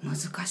難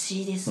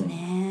しいです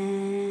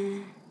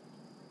ね、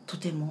と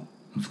ても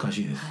難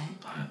しいです。はい、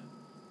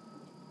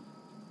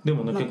で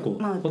もね、結構、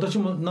私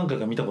も何回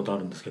か見たことあ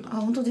るんですけど。あ、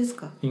本当です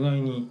か。意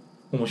外に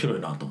面白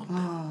いなと思って。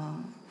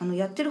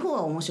やってる方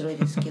は面白い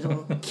ですけ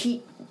ど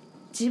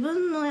自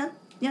分の やっ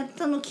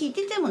たの聞い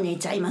てても寝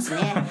ちゃいますね。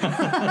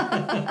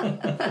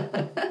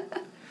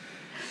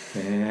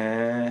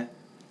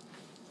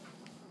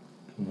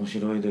面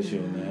白いです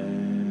よ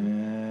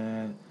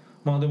ね。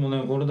でも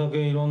ね、これだ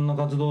けいろんな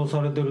活動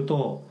されてる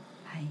と、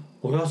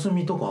お休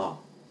みとか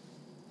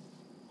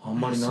あん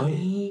まりな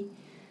い。い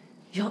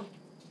や、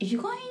意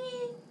外に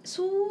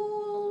そう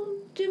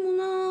でも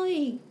な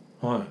い。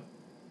は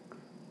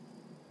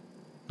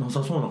い。な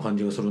さそうな感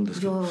じがするんで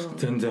すけど、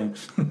全然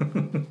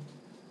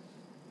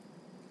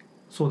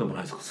そうでも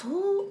ないですか。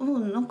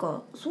なん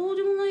かそう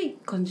でもない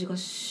感じが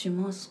し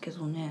ますけ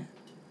どね。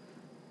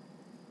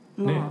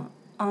だ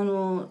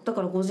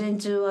から午前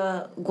中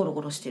はゴロ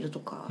ゴロしてると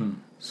か、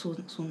そ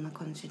んな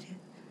感じで。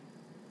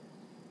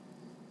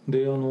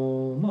で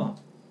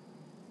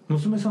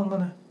娘さんが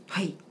ね、は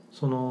い、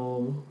ち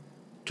ょ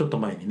っと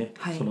前にね、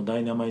そのダ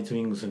イナマイツウ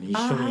ィングスに一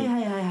緒に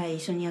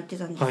一緒にやって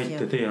たんですよ。入っ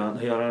てて や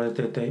られ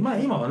てて、今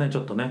はねち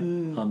ょっとね、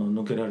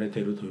抜けられて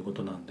るというこ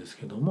となんです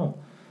けども、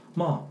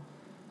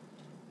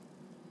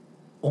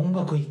音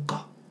楽一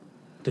家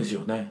ですよ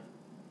ね。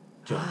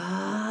じゃ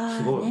あ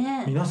すごい、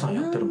皆さん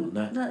やってるもん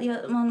ね。いや、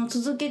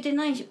続けて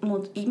ないも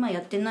う今や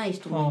ってない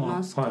人もい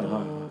ますけど、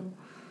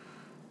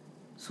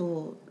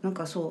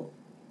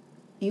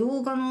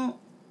洋画の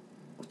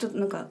ちょっと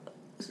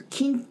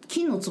金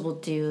の壺っ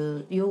てい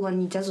う洋画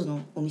にジャズ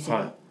のお店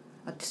が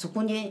あって、そ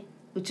こに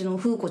うちの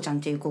風子ちゃんっ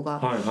ていう子が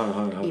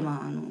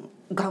今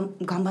頑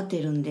張っ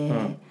てるんで、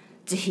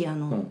ぜひ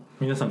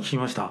皆さん聞き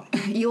ました？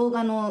洋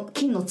画の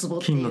金の壺っ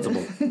ていう金の壺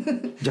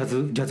ジャ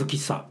ズ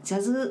喫茶、ジャ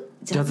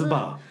ズ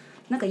バ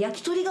ー、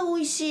焼き鳥が美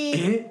味しいジ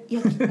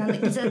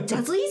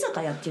ャズ居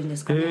酒屋っていうんで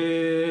すかね。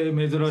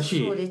珍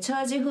しい。そうで、チ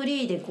ャージフ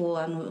リーでピ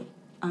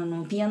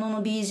アノ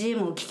の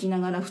BGM を聴きな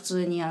がら普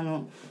通に居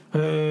酒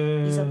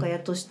屋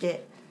とし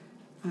て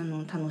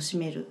楽し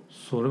める。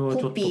それはちょ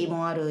っとコピー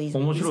もある居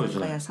酒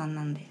屋さん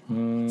なんで、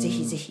ぜ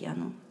ひぜひよ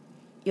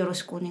ろ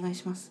しくお願い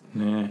します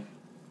ね。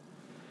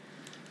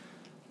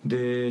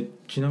で、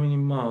ちなみ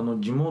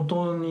に地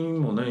元に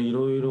もね、い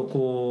ろいろ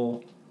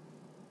こ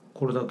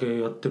れだけ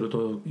やってる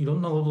といろ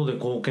んなことで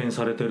貢献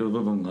されてる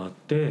部分があっ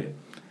て、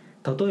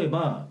例え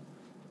ば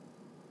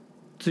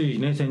つい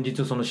ね、先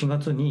日その4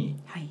月に、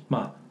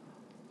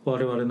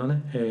我々の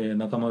ね、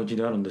仲間内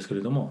であるんですけ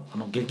れども、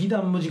劇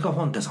団ムジカフ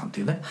ォンテさんって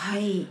いうね、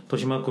豊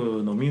島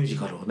区のミュージ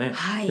カルをね、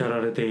や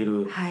られてい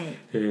る、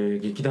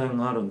劇団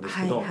があるんで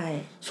すけど、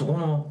そこ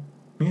の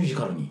ミュージ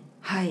カルに、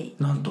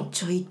なんと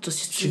ちょいと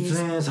出演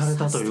され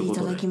たというこ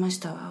とで、いただきまし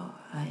た。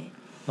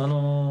主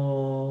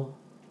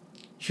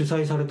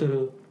催されて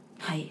る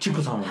チ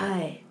クさんは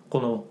こ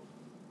の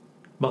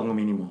番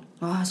組にも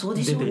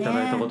出ていた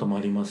だいたことも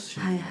ありますし、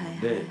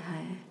で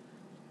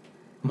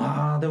で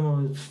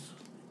も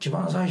一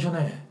番最初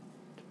ね、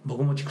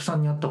僕もチクさ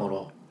んに会った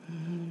頃、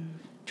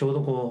ちょう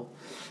ど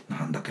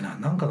なん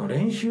かの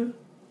練習、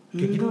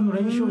劇団の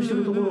練習をして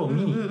るところを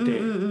見に行っ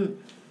て、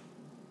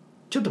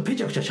ちょっとペ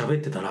チャクチャ喋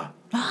ってたら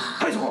「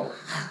はいそこ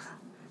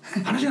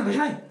話なんかし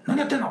ない、何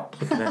やってんの!」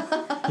とか言って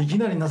ね、いき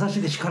なり名指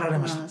しで叱られ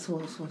ました。そ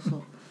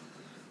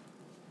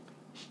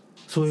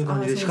ういう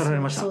感じで叱られ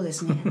ました。そうで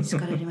すね、叱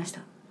られました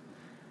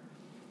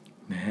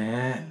ね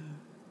え。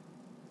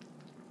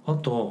あ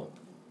と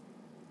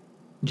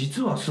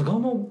実は巣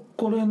鴨っ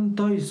こ連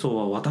体操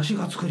は私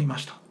が作りま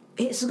した。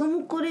巣鴨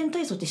っこ連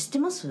体操って知って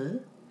ま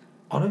す？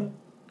あれ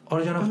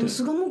じゃなくて、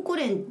巣鴨っこ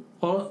連、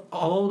阿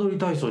波踊り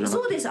体操じゃなくて。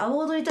そうです、阿波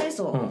踊り体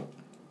操、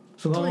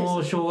巣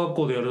鴨小学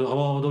校でやる阿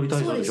波踊り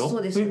体操でしょ。そ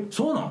うです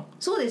そうなん？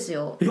そうです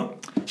よ。いや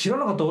知ら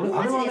なかった。俺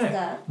あれは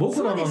ね、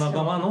僕らの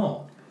仲間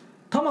の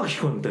玉木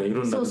君ってい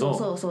るんだけ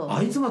ど、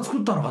あいつが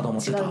作ったのかと思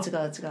ってた。違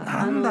う。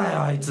なんだ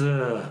よあいつ。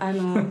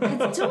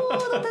ちょ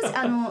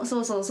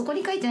うどそこ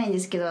に書いてないんで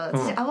すけど、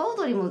私阿波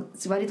踊りも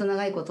割と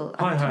長いこと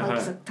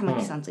玉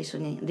木さんと一緒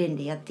に連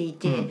でやってい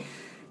て、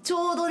ち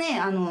ょうど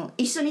ね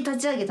一緒に立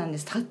ち上げたんで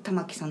す、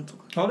玉木さんと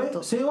か。あれ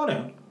清和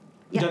連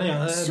じゃねえ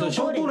や、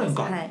商工連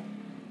か。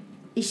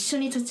一緒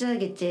に立ち上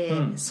げて、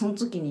その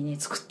時にね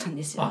作ったん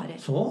ですよ。あれ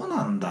そう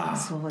なんだ。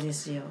そうで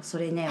すよ。そ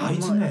れね、あい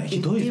つね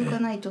ひどいね。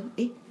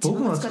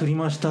僕が作り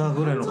ました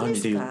ぐらいの感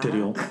じで言ってる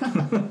よ。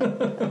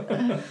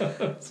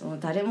そう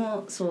誰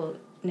もそ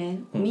う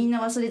ね、みん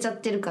な忘れちゃっ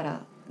てるから、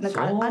なん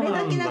かあれ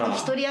だけなんか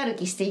一人歩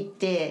きしていっ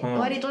て、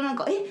割となん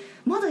か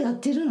まだやっ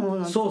てるの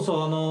なんて。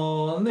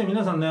そうね、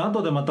皆さんね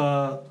後でま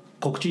た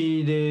告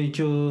知で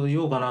一応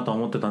言おうかなと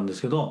思ってたんで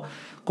すけど、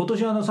今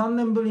年3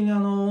年ぶりに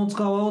大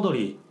塚阿波踊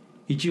り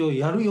一応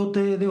やる予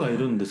定ではい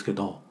るんですけ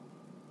ど、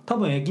多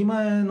分駅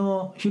前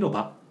の広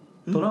場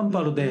トラン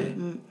パルで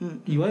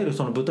いわゆる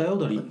その舞台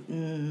踊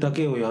りだ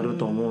けをやる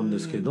と思うんで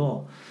すけ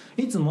ど、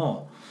いつ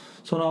も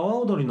その阿波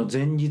踊りの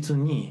前日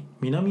に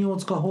南大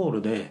塚ホー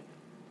ルで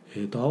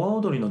阿波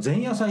踊りの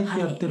前夜祭って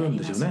やってるん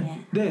ですよ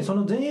ね。でそ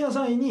の前夜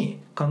祭に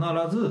必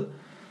ず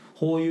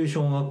法友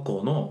小学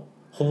校の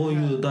法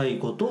友太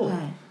鼓と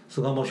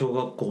巣鴨小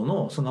学校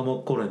の巣鴨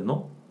っこ連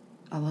の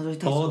阿波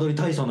踊り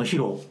体操の披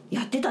露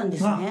やってたんで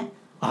すね。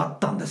あっ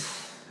たんで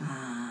す。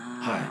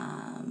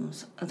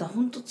だ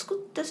本当作っ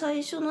て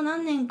最初の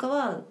何年か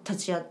は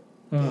立ち会って、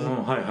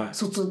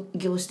卒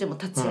業しても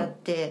立ち会っ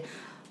て、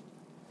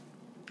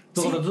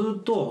だからず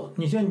っと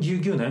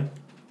2019年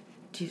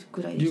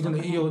ぐらいでしたか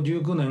ね。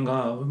19年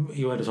が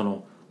いわゆるそ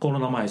のコロ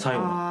ナ前最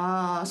後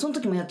の。その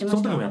時もやってまし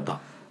た。その時もやった。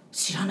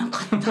知らな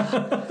かっ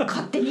た。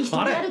勝手に一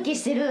人歩き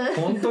してる。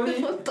本当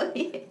に本当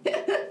に。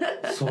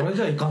それ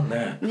じゃいかん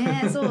ね。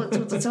ね、そうち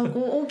ょっと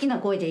大きな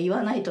声で言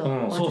わないと。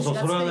私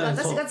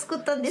が作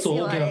ったんですよ。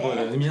そう大きな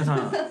声で皆さん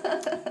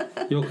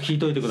よく聞い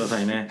といてくださ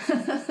いね。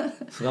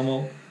巣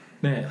鴨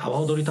ね、阿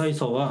波踊り体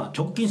操は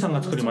直近さん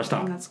が作りました。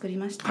直近が作り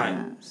ました。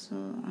そう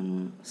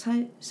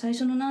最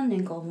初の何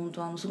年かは本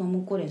当巣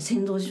鴨公連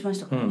先導しまし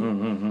たからね。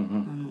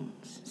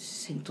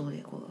先頭で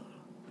こう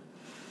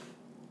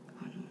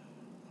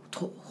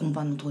本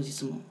番の当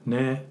日も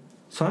ね、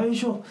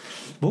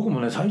僕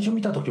もね最初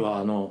見た時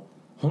は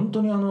本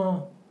当に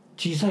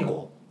小さい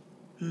子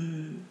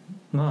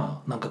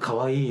がなんか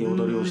可愛い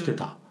踊りをして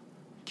た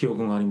記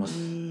憶があります。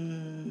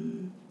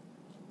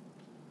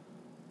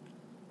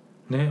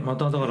ね、ま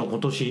ただから今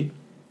年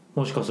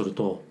もしかする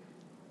と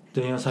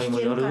前夜祭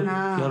もや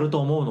ると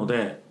思うの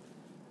で、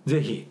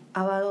ぜひ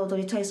阿波踊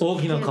り体操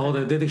大きな顔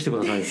で出てきてく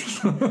ださい。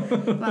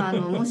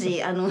も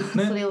し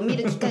それを見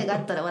る機会があ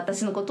ったら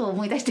私のことを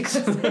思い出してくだ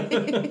さい。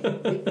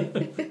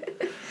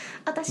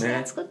私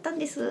が作ったん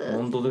です。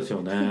本当です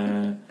よ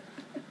ね。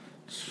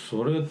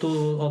それ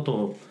とあ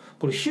と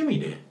これ趣味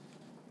で。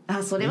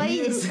それはい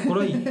いです。これ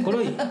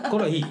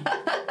はいい。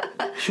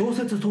小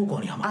説投稿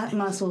にハマって。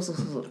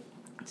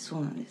そ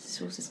うなんで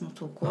す。小説の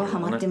投稿はハ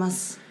マってま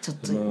す。ちょっ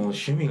ともう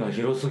趣味が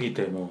広すぎ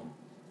てもう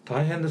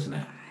大変です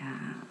ね。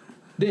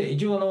で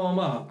一応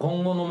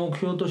今後の目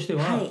標として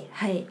は、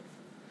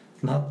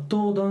納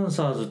豆ダン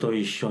サーズと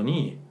一緒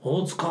に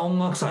大塚音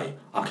楽祭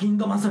あきん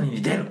ど祭り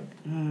に出る。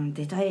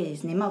出たいで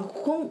すね。今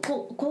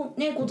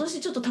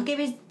年ちょっと竹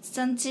部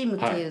さんチームっ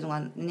ていうの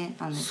がね、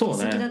欠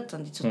席だった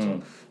んでちょっと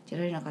出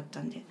られなかった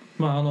んで、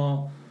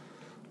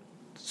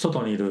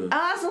外にいる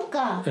そっ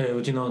か、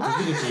うちの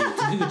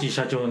辻口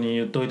社長に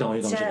言っといた方が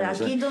いいかもしれないで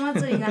すね。じゃあアキンド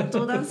祭り納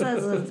豆ダンサ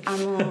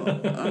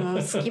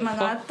ーズ隙間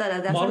があった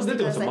ら出させて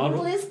ください。本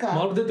当ですか？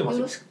丸出てます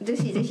よ。ぜ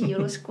ひよ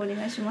ろしくお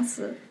願いしま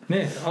す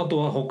ね。あと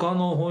は他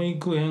の保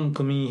育園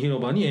区民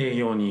広場に営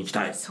業に行き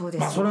たい。そうで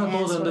すね。それは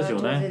当然です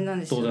よ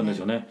ね。当然です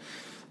よね。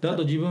であ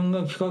と自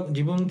分企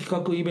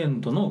画イベ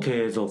ントの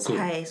継続。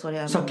それ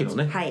はさっきの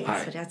ね。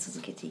それは続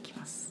けていき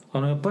ます。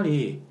やっぱ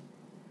り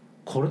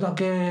これだ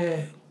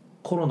け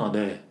コロナ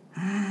で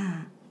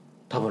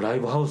多分ライ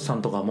ブハウスさ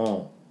んとか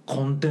も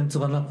コンテンツ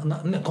は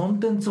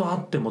あ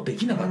ってもで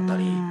きなかった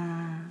り、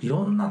い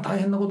ろんな大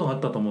変なことがあっ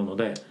たと思うの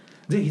で、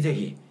ぜひぜ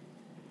ひ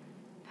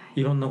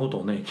いろんなこと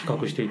をね企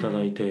画していた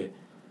だいて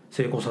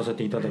成功させ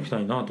ていただきた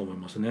いなと思い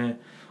ますね。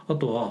あ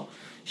とは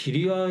知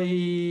り合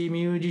い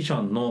ミュージシ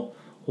ャンの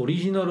オリ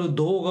ジナル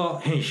動画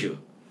編集、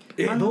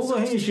動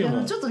画編集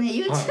もちょっとね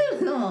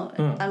YouTube の、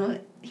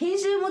編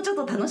集もちょっ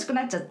と楽しく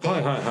なっちゃって、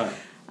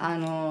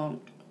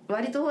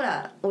割とほ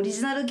らオリ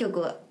ジナル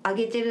曲上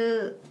げて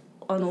る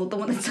お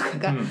友達とか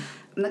が、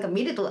なんか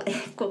見るともう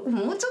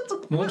ちょっと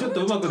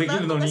うまくでき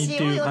るのにっ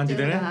ていう感じ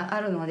でね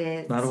あるの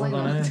で、なるほ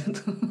どね。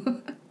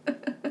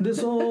で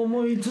そう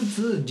思いつ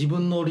つ自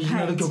分のオリジ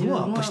ナル曲を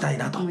アップしたい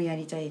なとや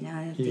りたい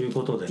なという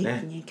ことで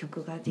ね、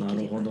曲ができればね。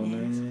なるほど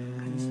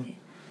ね。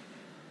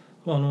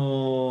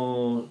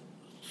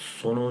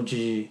そのう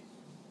ち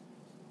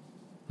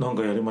なん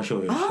かやりましょ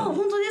うよ。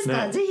本当です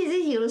か？ぜひ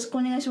ぜひよろしく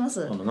お願いしま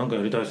す。なんか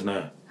やりたいです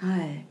ね。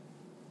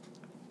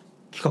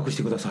企画し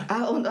てください。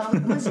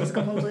マジです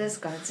か？本当です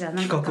か？じゃあ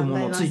企画も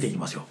のついていき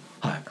ますよ。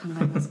考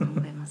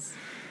えます。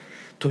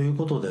という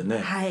ことで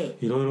ね、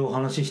いろいろお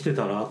話しして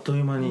たらあっと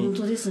いう間に本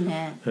当です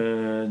ね、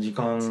時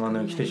間が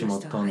ね来てしま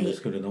ったんで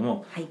すけれど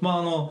も、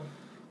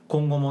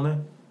今後もね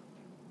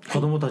子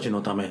どもたち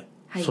のため、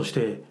そし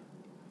て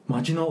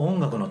町の音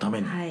楽のため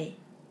に、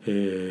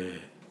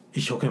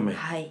一生懸命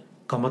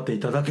頑張ってい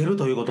ただける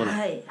ということで、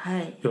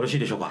よろしい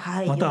でしょうか。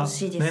また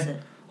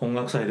ね音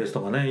楽祭ですと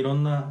かね、いろ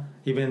んな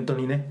イベント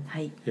にね、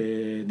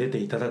出て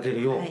いただけ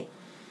るよう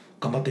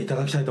頑張っていた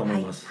だきたいと思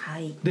います。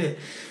で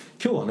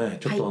今日はね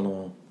ちょっ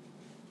と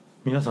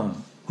皆さん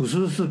うす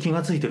うす気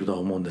がついてるとは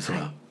思うんです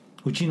が、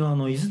うち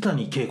の伊豆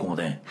谷恵子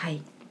がね、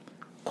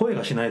声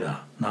がしない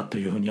だなと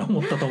いうふうに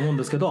思ったと思うん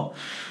ですけど、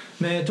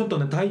ね、ちょっと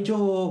ね体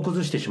調を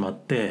崩してしまっ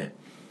て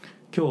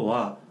今日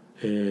は、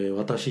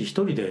私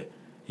一人で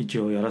一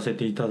応やらせ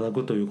ていただ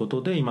くというこ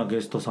とで、今ゲ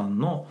ストさん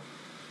の、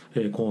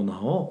コーナ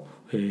ーを、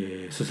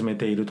進め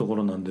ているとこ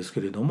ろなんです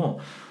けれども、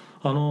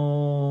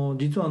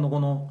実はこ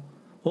の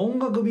「音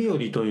楽日和」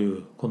とい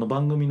うこの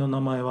番組の名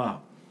前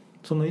は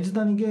その伊豆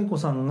谷恵子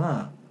さん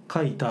が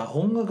書いた「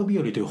音楽日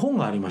和」という本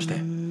がありまして、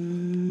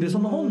でそ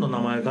の本の名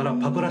前から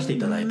パクらせてい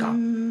ただいた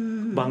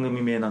番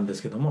組名なんで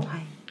すけども、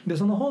で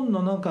その本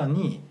の中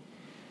に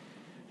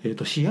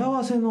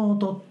幸せの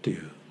音ってい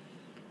う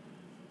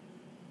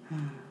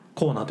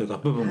コーナーというか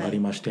部分があり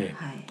まして、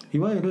い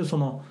わゆるそ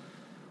の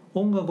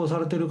音楽をさ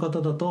れてる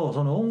方だと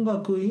その音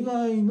楽以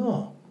外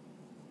の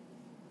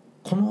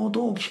この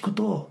音を聞く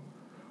と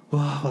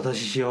わあ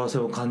私幸せ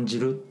を感じ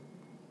るっ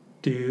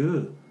てい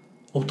う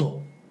音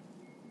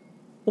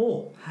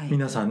を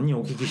皆さんに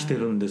お聞きして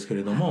るんですけ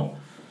れども、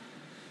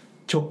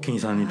チョッキン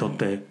さんにとっ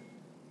て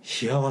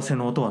幸せ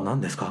の音は何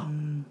ですか？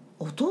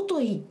音と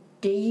言っ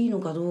ていい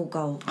のかどう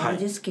かあれ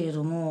ですけれ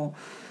ども、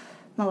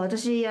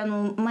私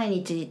毎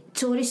日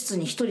調理室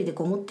に一人で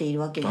こもってい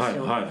るわけです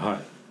よ。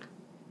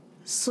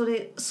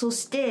そ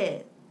し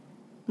て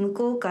向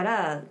こうか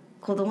ら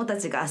子供た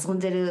ちが遊ん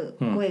でる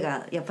声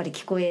がやっぱり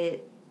聞こ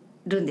え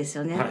るんです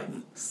よね。や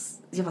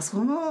っぱ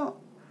その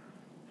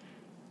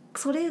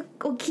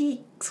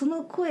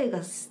声が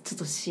ちょっ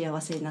と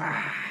幸せな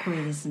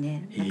声です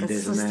ね。いいで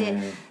すね。そして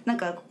なん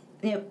か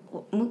ね、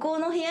向こう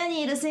の部屋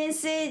にいる先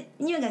生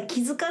には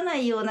気づかな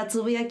いような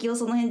つぶやきを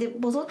その辺で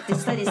ボソって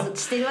したり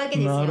してるわけで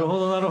すよ。なるほ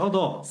どなるほ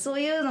ど。そう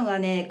いうのが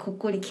ねこ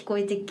こに聞こ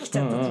えてきち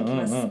ゃった時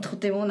は、と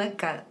てもなん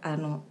か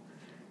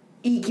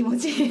いい気持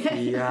ち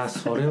いや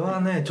それ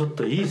はねちょっ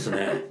といいです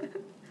ね。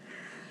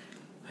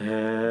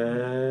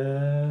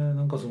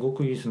なんかすご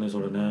くいいですね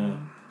それね。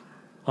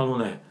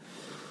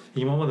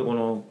今まで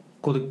今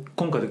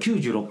回で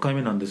96回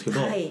目なんですけ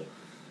ど、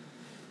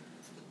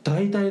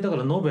大体だか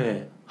ら延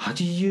べ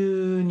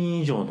80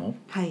人以上の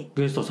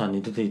ゲストさん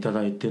に出ていた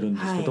だいてるん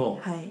ですけど、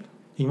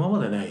今ま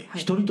でね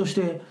一人とし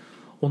て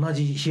同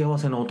じ幸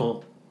せの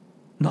音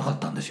なかっ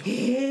たんですよ。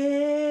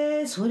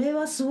それ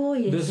はすご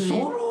いですね。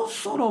でそろ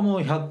そろもう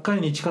100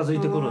回に近づい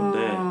てくるんで、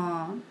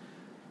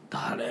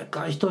誰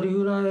か一人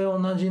ぐらい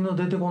同じの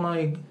出てこな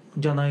いん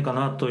じゃないか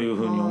なという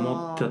ふうに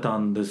思ってた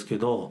んですけ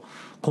ど、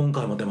今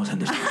回も出ません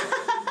でし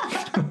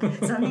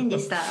た残念で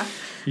した。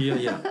いや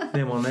いや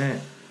でも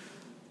ね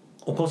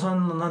お子さ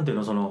んのなんていう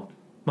の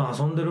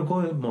遊んでる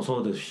声もそ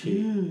うです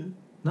し、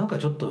なんか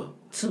ちょっと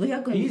つぶ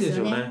やくんです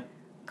よね。いいですよね。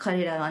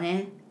彼らは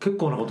ね結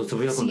構なことつ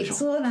ぶやくんでしょ。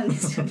そうなんで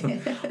すよ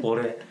ね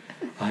俺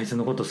あいつ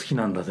のこと好き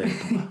なんだぜ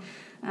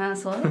とか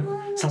それ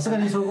はさすが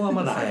にそこは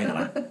まだ早いか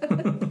な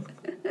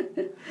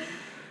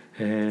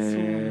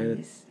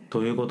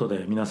ということ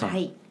で皆さん、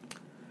チ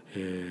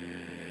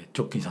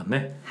ョッキンさん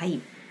ね、い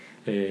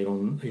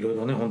ろい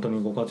ろね本当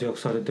にご活躍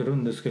されてる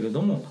んですけれ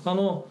ども、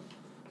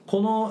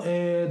この、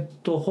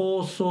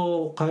放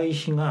送開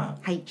始が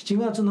7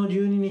月の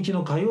12日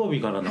の火曜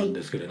日からなん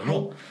ですけれど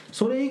も、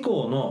それ以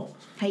降の、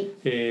ラ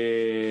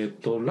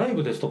イ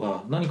ブですと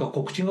か何か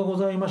告知がご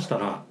ざいました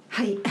ら、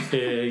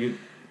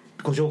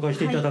ご紹介し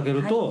ていただけ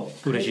ると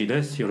嬉しい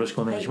です。よろしく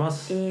お願いしま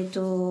す。ま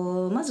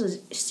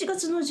ず7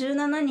月の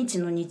17日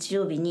の日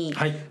曜日に、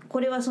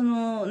これはそ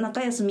の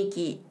中安美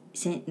希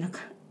先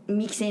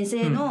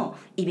生の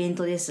イベン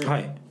トです。な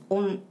ん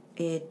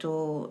て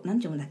読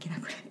むんだっけな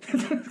これ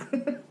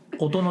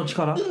音の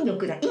力、引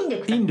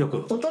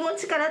力音の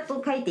力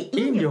と書いて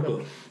引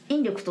力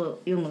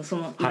と読むそ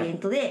のイベン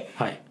トで、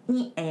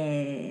に、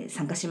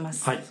参加しま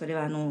す。それ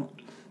は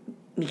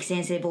三木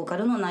先生ボーカ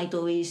ルのナイ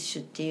トウィッシ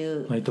ュってい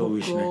う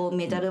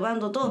メタルバン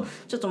ドと、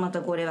ちょっとま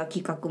たこれは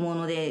企画も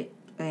ので、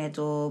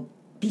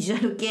ビジュア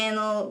ル系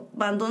の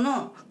バンド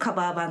のカ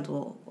バーバン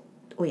ド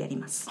をやり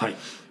ます。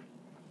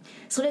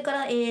それか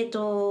ら、ダ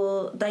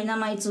イナ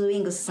マイツウィ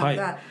ングスさん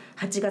が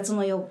8月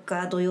の4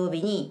日土曜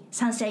日に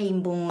サンシャイ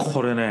ン盆踊り、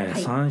これね、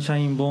サンシャ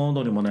イン盆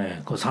踊りも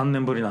ねこれ3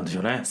年ぶりなんです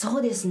よね。そ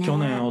うですね。去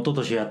年一昨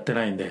年やって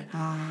ないんで、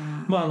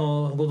ご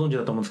存知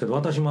だと思うんですけど、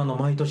私も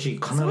毎年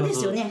必ず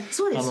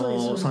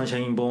サンシ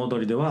ャイン盆踊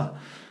りでは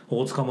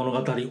大塚物語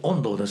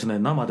音頭をですね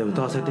生で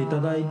歌わせてい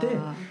ただいて、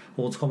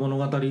大塚物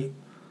語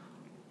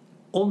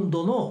音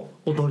頭の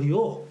踊り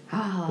を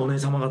お姉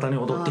様方に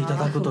踊っていた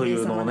だくとい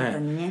うのを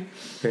ね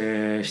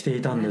して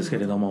いたんですけ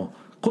れども、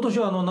今年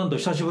はなんと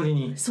久しぶり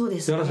に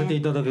やらせて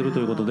いただけると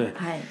いうことで、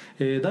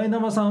ダイナ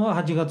マさんは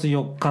8月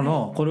4日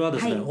のこれはで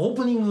すね、オー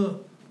プニン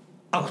グ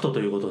アクトと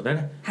いうことで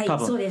ね、多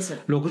分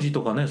6時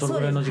とかね、そのぐ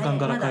らいの時間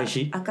から開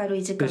始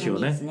ですよ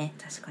ね。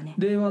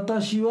で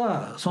私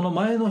はその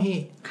前の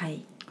日、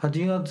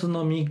8月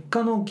の3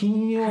日の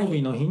金曜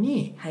日の日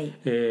に、多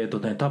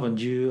分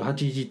18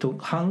時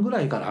半ぐ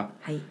らいから、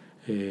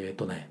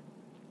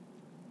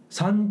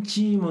3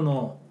チーム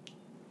の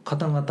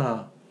方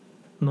々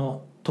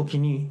の時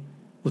に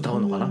歌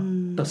うのかな。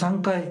だから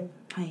3回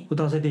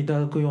歌わせていた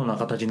だくような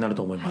形になる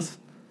と思いま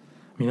す。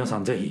皆さ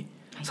んぜひ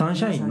サン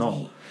シャイン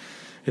の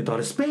あ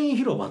れスペイン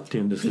広場って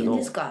いうんですけど、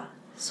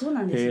そう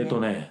なんです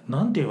ね。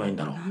なんて言えばいいん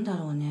だろう。なんだ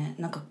ろうね。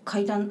なんか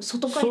階段、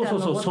外階段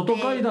登って、外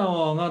階段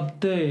を上がっ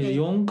て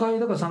4階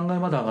だから3階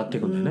まで上がって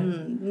いくんで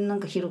ね。なん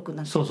か広く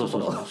なって。そ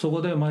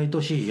こで毎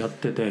年やっ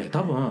てて、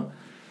多分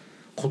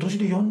今年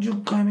で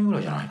40回目ぐら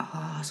いじゃない。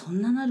ああ、そ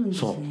んななるんで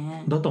す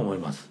ね。だと思い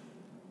ます。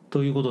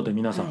ということで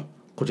皆さん、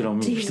こちらを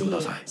見に来てく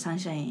ださい。サン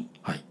シャイン。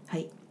はい。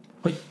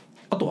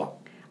あとは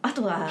こ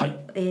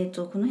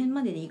の辺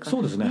まででいいかな。そ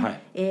うですね。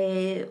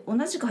同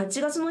じく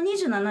8月の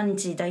27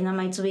日ダイナ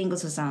マイツウィング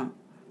スさん、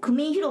区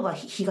民広場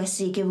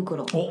東池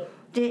袋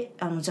で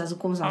ジャズ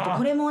コンサート、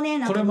これもね、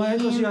なんか2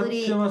年ぶ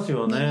り、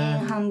2年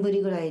半ぶ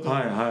りぐらいで、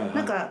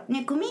なんか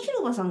ね、区民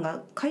広場さん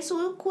が改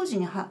装工事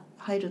に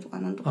入るとか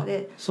なんとか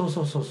で、そ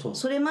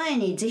れ前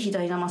にぜひ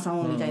ダイナマさん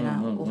をみたい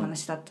なお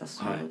話だった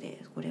そう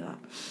で、これは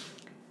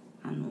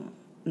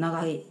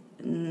長い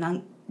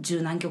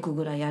十何曲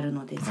ぐらいやる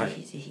ので、ぜ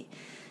ひぜひ。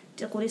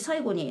じゃあこれ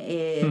最後に、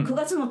9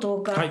月の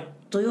10日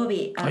土曜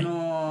日、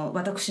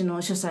私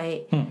の主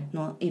催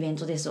のイベン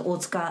トです。大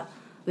塚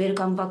ウェル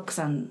カムバック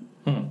さん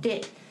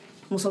で、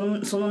もうそ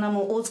の名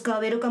も大塚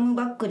ウェルカム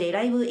バックで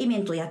ライブイベ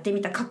ントをやって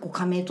みた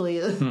仮名と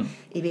いう、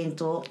イベン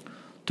トを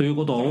という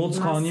ことは大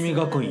塚アニメ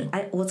学院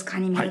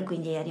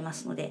でやりま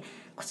すので、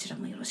こちら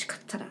もよろしかっ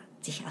たら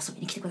ぜひ遊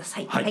びに来てくださ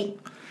い。ウ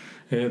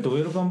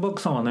ェルカムバッ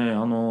クさんはね、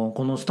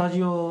このスタ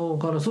ジオ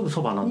からすぐ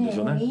そばなんです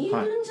よね。見え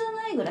るんじゃ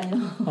ないぐらいの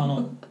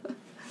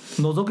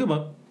覗け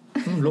ば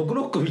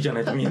66首じゃな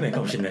いと見えないか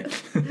もしれない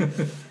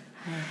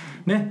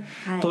ね、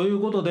とい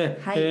うことで、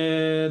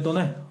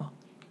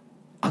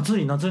暑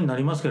い夏にな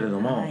りますけれど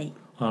も、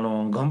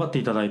頑張って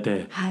いただい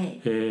て、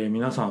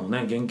皆さんを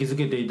ね元気づ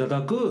けていた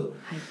だく、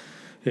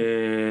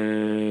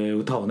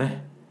歌を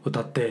ね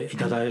歌ってい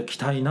ただき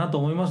たいなと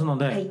思いますの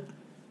で、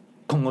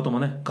今後とも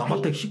ね頑張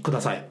ってくだ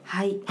さい。よ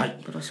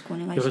ろしくお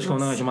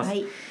願いします。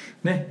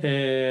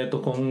ね、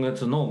今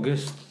月のゲ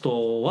ス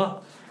ト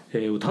は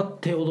歌っ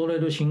て踊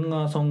れるシン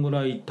ガーソング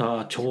ライ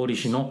ター調理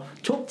師の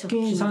チョッキ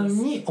ンさん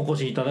にお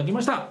越しいただき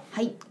ました。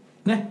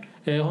ね、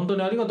本当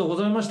にありがとうご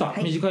ざいました。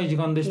短い時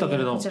間でしたけ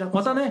れど、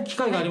またね機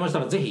会がありました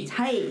らぜひ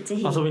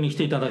遊びに来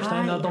ていただき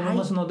たいなと思い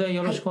ますので、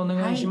よろしくお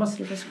願いしま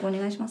す。よろしくお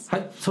願いします。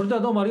それで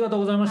はどうもありがとう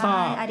ございまし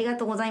た。ありが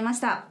とうございまし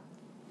た。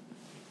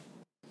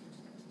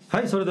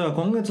それでは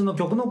今月の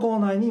曲のコー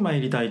ナーに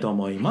参りたいと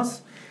思いま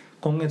す。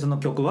今月の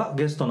曲は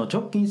ゲストのチ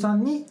ョッキンさ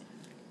んに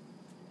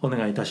お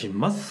願いいたし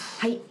ます。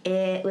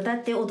歌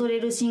って踊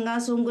れるシンガー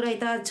ソングライ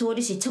ター調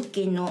理師チョッ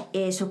キンの、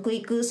食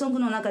育ソング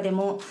の中で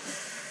も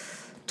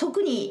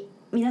特に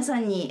皆さ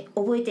んに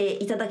覚えて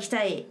いただき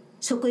たい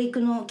食育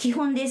の基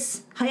本で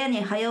す。早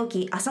寝早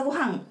起き朝ご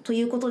はんと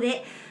いうこと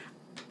で、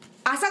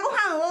朝ご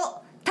はん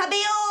を食べ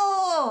よ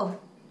う。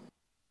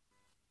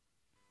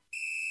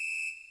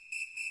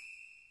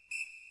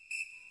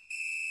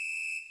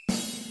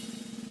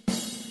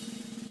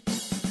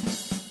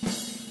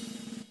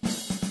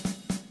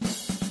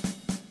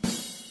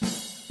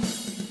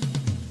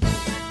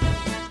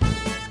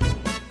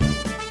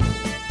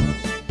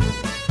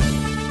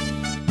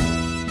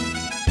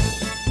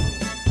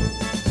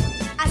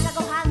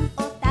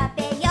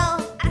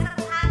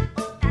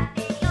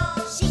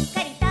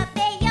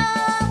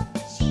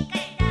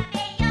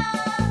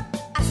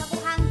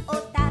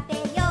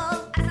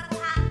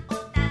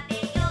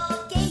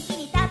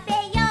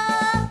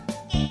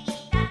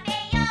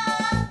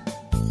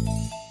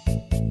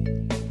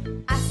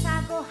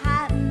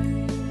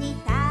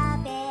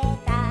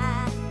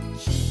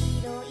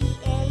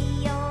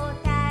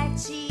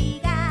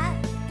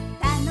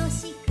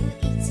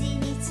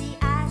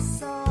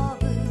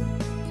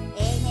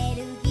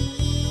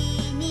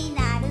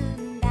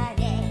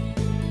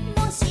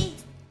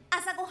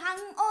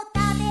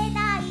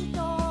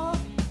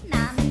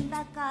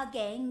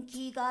元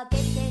気が出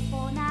て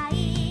こな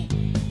い、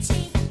ちっ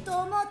と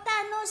も楽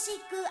し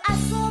く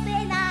遊べ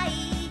ない、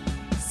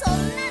そんな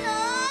の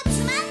つ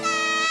まんな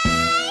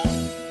い。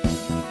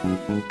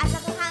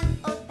朝ごはん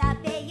を食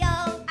べよ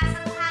う、朝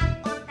ごは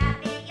んを食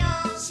べよ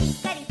う、しっ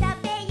かり食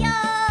べよ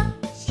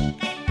う、しっ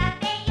かり食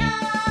べよ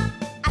う、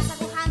朝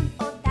ごはん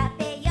を食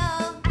べよ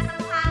う、朝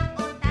ごはんを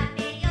食べ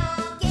よ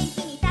う、元気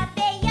に食べ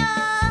よ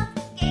う、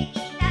元気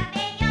に食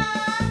べよ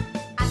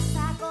う、朝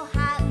ごは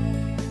ん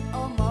を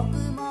もぐ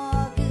も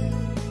ぐ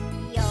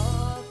よ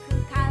く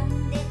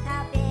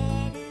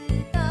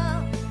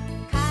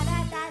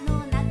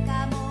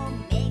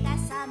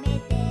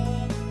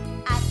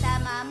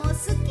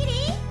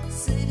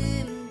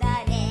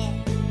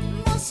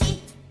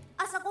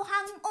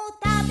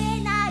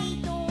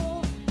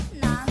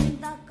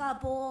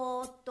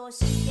とし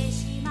て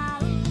しま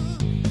う。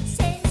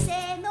先生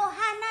の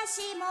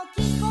話も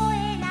聞こ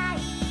えない。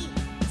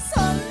そ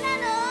んな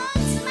の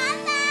つまん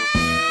な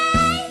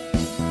い。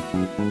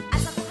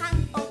朝ごは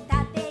んを食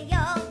べよ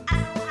う。朝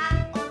ごは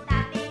んを食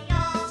べよ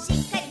う。し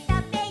っかり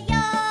食べ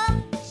よ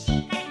う。し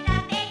っかり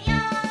食べ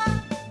よう。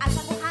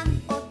朝ごはん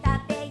を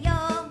食べよう。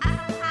朝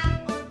ごはん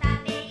を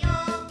食べよ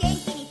う。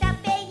元気に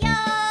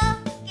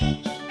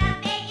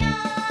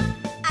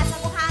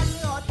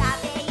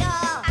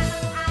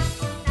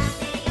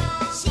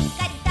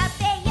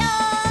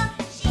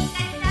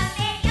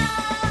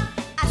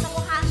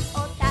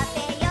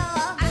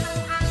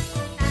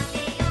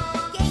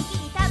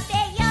食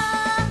べよ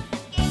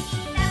う。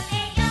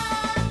元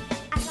気に食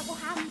べ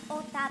よ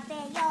う。朝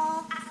ごはんを食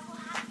べよう。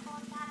朝ごはんを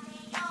食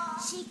べよ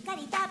う。しっか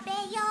り食べ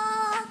よ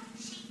う。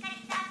しっか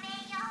り食べ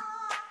よ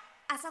う。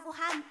朝ご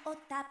はんを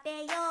食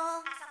べよ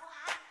う。朝ご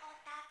はんを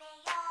食べ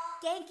よ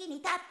う。元気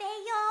に食べ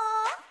よ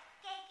う。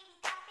元気に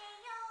食べ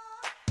よ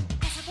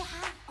う。朝ごは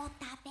んを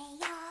食べよ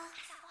う。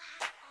朝ごは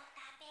んを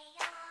食べ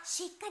よう。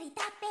しっかり食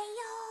べよ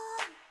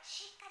う。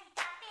しっかり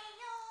食べ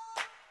よ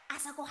う。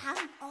朝ごはんを食べよう。朝ごはんを食べよう。元気に食べよう。元気に食べよう。朝ごはんを食べよう。朝ごはんを食べよう。しっかり食べよう。しっかり食べよう。朝ごはん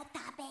を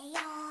食べよ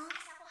う。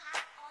朝ごは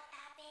んを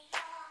食べよ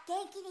う。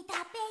元気に食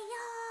べよ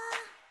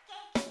う。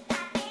元気に食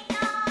べよ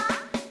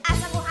う。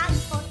朝ごはん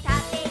を食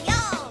べよ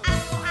う。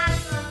朝ごはん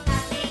を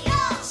食べよ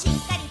う。しっ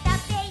かり食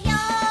べよ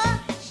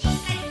う。し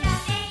っかり食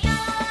べよ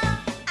う。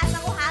朝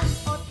ごはん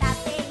を食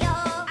べよ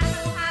う。朝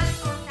ごはん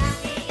を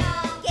食べよ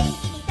う。元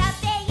気に食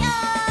べよ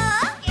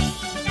う。元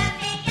気に食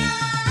べよ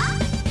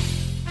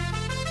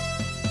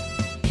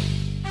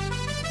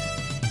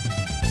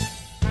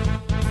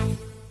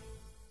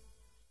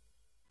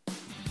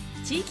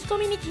地域コ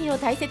ミュニティを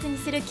大切に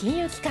する金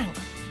融機関、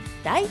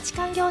第一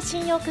勧業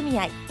信用組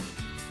合。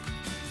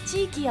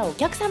地域やお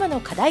客様の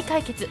課題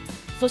解決、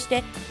そし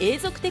て永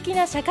続的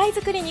な社会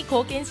づくりに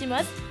貢献しま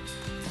す。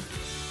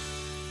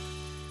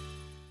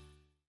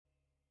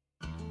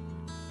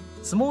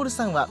スモール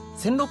3は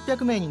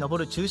1600名に上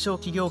る中小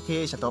企業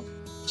経営者と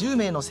10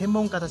名の専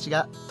門家たち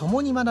が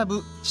共に学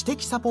ぶ知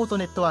的サポート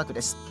ネットワーク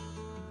です。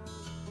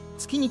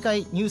月2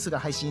回ニュースが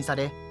配信さ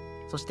れ、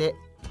そして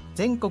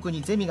全国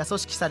にゼミが組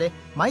織され、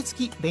毎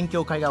月勉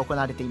強会が行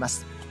われていま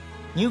す。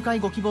入会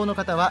ご希望の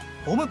方は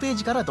ホームペー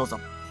ジからどうぞ。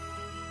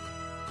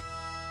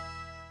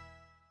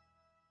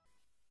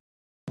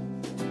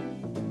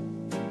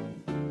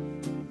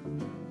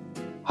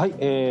はい、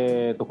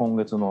今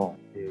月の、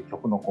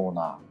曲のコー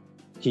ナ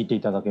ー聞いてい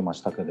ただけま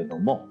したけれど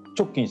も、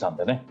チョッキンさん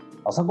でね、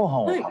朝ごは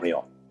んを食べ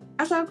よう、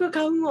朝ごは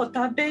んを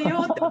食べ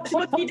ようって私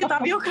も聞いて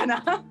食べようか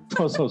な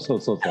そう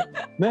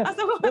ね、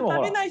朝ごはん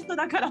食べない人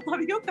だから食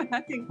べようかな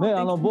ってね、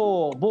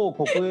某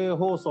国営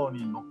放送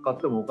に乗っかっ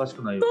てもおかし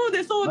くないよ、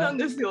そうなん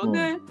ですよ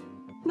ね、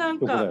なん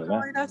か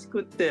可愛らし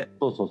くって、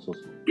そう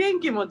元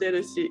気も出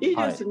るしいい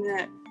です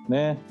ね、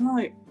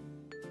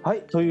は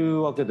い、とい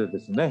うわけでで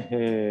すね、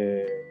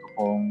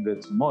今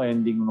月もエ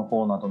ンディングの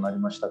コーナーとなり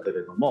ましたけ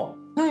れども、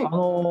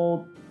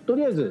と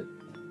りあえず、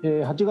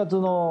8月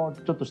の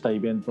ちょっとしたイ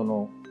ベント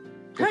の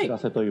お知ら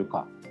せという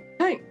か、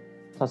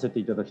させて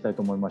いただきたい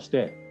と思いまし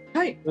て、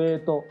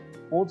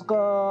大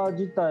塚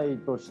自体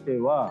として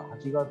は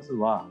8月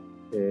は、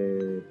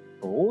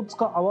大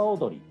塚阿波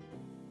踊り、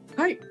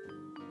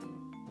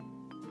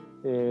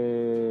オ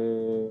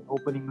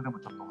ープニングでも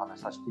ちょっとお話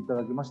しさせていた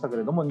だきましたけ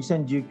れども、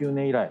2019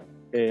年以来、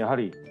やは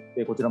り、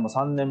こちらも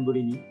3年ぶ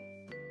りに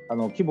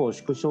規模を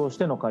縮小し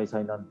ての開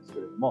催なんですけ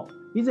れども、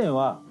以前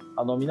は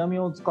南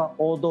大塚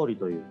大通り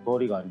という通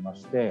りがありま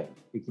して、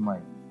駅前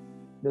に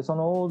でそ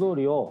の大通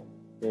りを、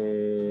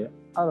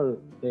ある、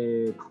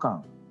区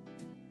間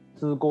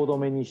通行止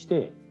めにし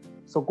て、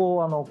そこ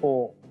を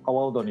こう阿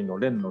波踊りの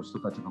連の人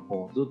たちが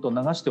こうずっと流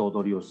して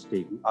踊りをして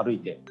いく、歩い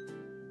て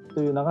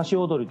という流し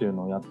踊りという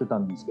のをやってた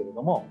んですけれ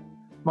ども、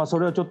そ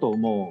れはちょっと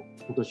も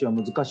う今年は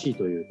難しい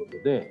ということ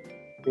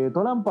で、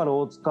トランパル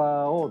大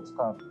塚を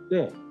使っ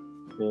て、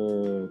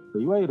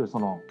いわゆるそ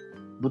の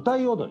舞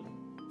台踊り、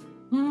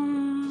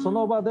そ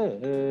の場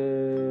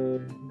で、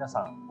皆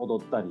さん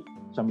踊ったり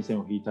三味線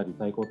を弾いたり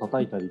太鼓を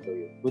叩いたりと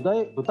いう舞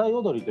台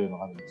踊りというの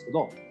があるんですけ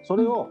ど、そ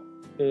れを、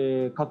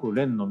各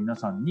連の皆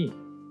さんに、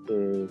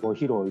ご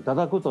披露いた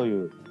だくと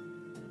いう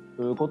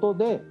こと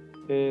で、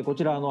こ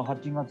ちら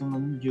8月の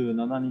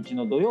27日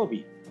の土曜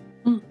日、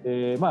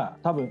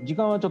多分時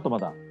間はちょっとま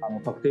だ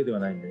確定では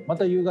ないんで、ま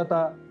た夕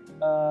方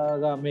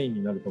がメイン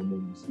になると思う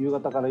んです。夕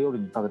方から夜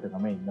にかけてが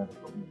メインになる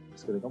と思うんで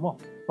すけれども、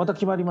また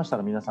決まりました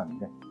ら皆さんに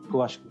ね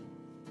詳しく、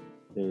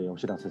お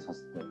知らせさ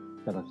せてい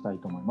ただきたい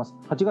と思います。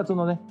8月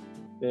のね、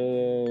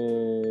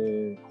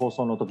放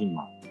送の時に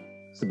は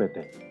全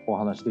てお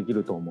話でき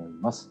ると思い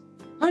ます。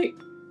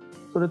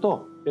それ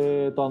と、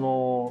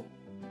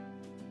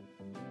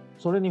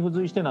それに付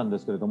随してなんで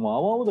すけれども、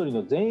阿波踊り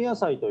の前夜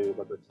祭という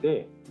形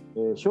で、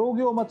商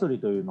業祭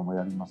りというのも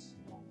やります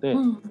ので、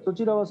そ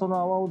ちらはその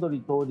阿波踊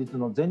り当日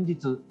の前日、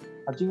8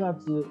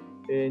月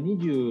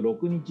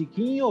26日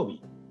金曜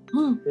日、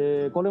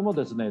これも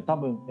ですね多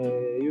分、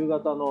夕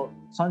方の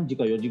3時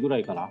か4時ぐら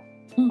いから、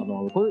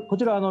こ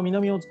ちら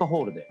南大塚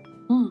ホールで、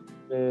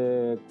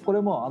こ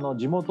れも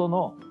地元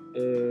の、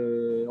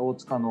大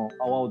塚の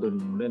阿波踊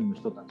りの連の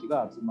人たち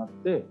が集まっ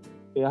て、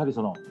やはり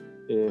その、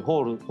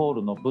ホー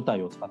ルの舞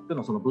台を使って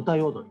のその舞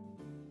台踊り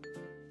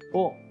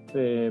を、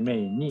メ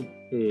インに、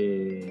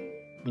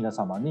皆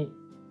様に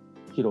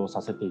披露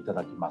させていた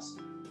だきます。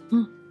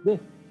で、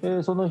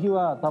その日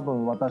は多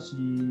分私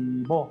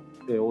も、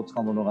大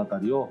塚物語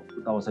を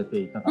歌わせて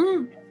いただ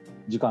く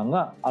時間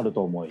がある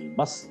と思い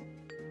ます。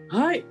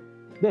はい。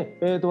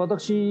で、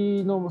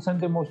私の宣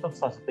伝も一つ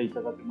させてい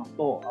ただきます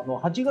と、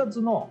8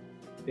月の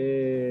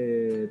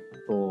4、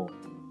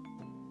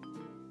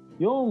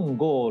5、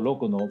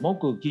6の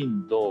木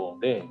金土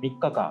で3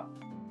日間、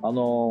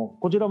こ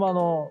ちら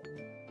も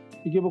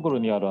池袋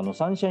にある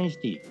サンシャインシ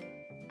テ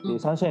ィ、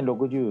サンシャイン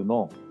60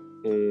の、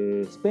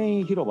スペイ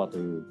ン広場と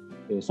いう、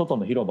外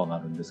の広場があ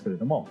るんですけれ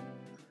ども、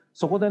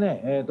そこで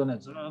ね、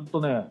ずっ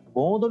とね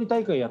盆踊り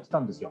大会やってた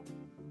んですよ。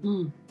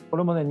こ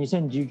れもね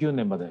2019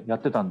年までやっ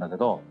てたんだけ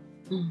ど、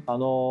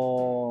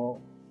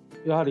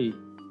やはり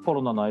コ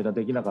ロナの間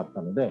できなかっ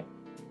たので、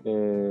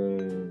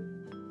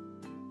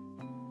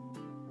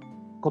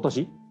今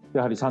年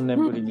やはり3年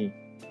ぶりに、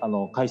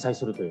開催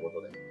するというこ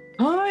とで、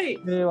は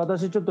い、で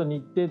私ちょっと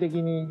日程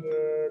的に、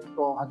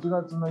8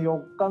月の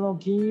4日の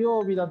金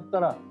曜日だった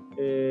ら、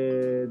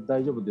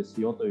大丈夫です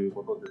よという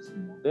ことです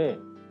ので、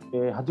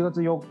8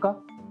月4日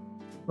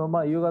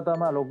の、夕方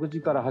6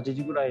時から8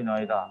時ぐらいの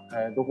間、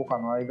どこか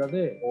の間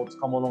で大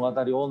塚物語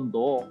音頭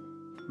を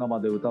生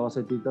で歌わ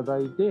せていただ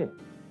いて、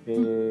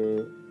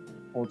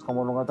大塚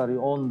物語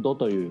音頭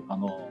という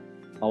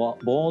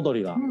盆踊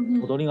り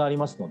があり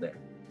ますので、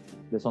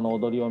でその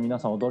踊りを皆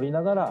さん踊り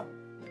ながら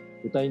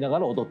歌いなが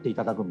ら踊ってい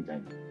ただくみた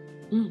いな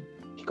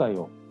機会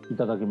をい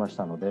ただきまし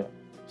たので、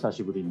久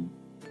しぶりに、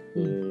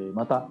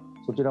また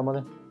そちらも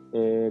ね、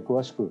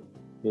詳しく、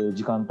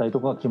時間帯と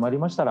かが決まり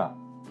ましたら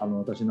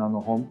私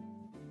の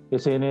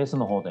SNS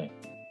の方で、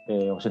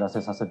お知ら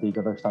せさせてい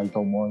ただきたいと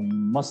思い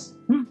ます。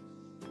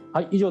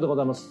はい、以上でご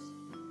ざいます。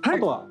あ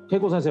とは恵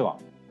子先生は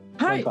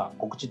何か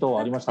告知等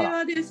ありましたら。私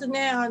はです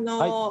ね、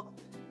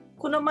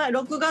この前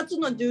6月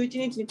の11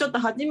日にちょっと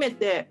初め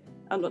て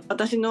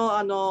私の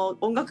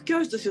音楽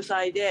教室主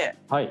催で、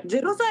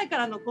0歳か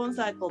らのコン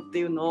サートって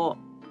いうのを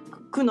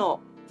区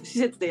の施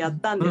設でやっ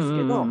たんです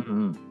けど、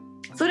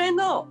それ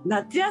の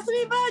夏休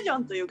みバージョ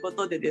ンというこ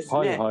とでです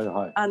ね、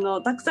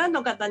たくさん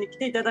の方に来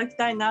ていただき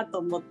たいなと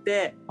思っ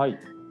て、8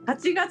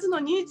月の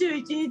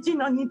21日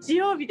の日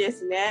曜日で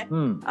すね、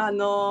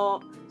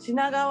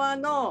品川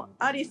の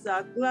アリス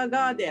アクア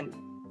ガーデン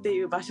って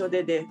いう場所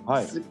でで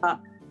すが、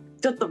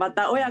ちょっとま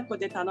た親子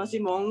で楽し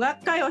む音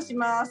楽会をし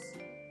ます。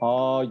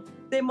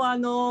でも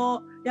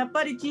やっ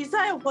ぱり小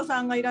さいお子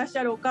さんがいらっし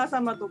ゃるお母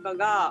様とか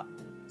が、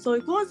そう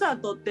いうコンサ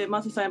ートって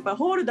マサさんやっぱり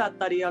ホールだっ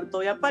たりやる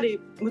とやっぱ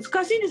り難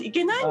しいんです、い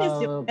けないんで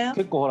すよね。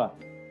結構ほら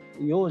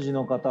幼児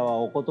の方は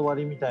お断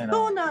りみたいな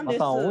パタ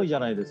ーン多いじゃ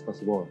ないですか。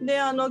すごい。で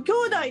兄弟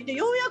で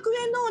ようやく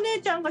上のお姉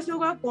ちゃんが小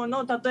学校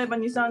の例えば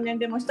 2,3 年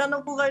でも下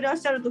の子がいらっ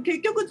しゃると結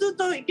局ずっ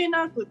と行け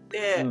なくっ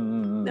て、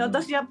で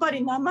私やっぱ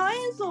り生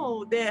演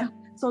奏で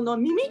その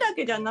耳だ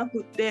けじゃな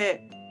く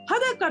て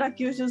肌から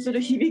吸収す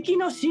る響き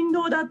の振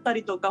動だった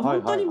りとか、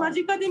本当に間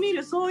近で見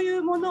るそうい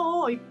うも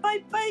のをいっぱい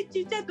いっぱい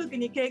ちっちゃい時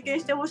に経験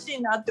してほし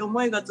いなって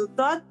思いがずっ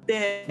とあっ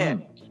て、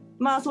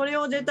それ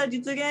を絶対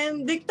実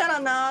現できたら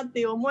なっ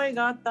ていう思い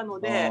があったの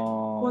で、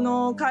こ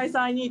の開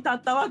催に至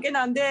ったわけ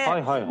なんで、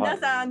皆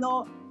さん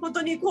本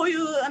当にこういう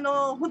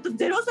本当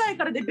0歳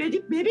からでベ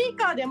ビー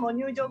カーでも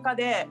入場可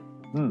で、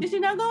で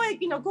品川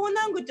駅の港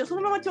南口をそ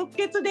のまま直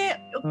結で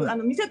よ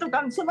く、店と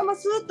かそのまま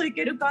スーッと行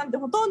ける感じで、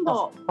ほとん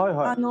ど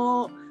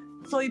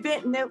そういう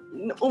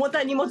重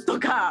たい荷物と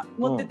か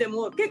持ってて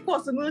も結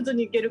構スムーズ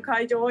に行ける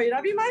会場を選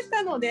びまし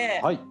たの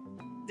で、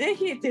ぜ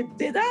ひ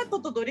デザート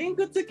とドリン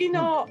ク付き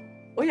の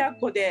親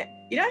子で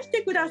いらし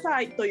てくだ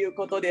さいという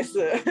ことです。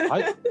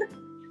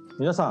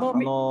皆さんまた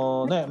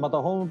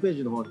ホームペー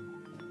ジの方に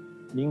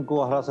リンク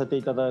を貼らせて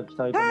いただき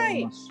たいと思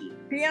いますし、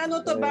ピア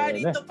ノとバイオ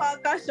リンとパ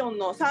ーカッション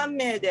の3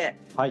名で、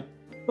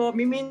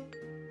耳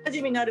な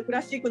じみのあるクラ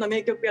シックの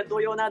名曲や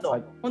童謡な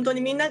ど、本当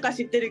にみんなが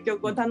知ってる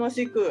曲を楽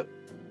しく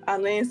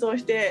演奏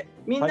して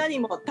みんなに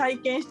も体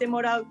験して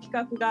もらう企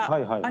画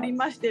があり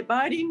まして、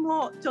バイオリン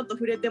もちょっと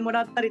触れても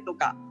らったりと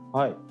か、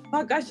パ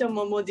ーカッション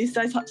ももう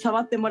実際触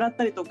ってもらっ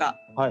たりとか、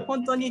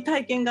本当に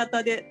体験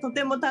型でと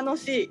ても楽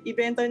しいイ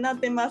ベントになっ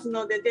てます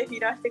ので、ぜひい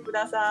らしてく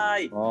ださ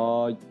い。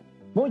も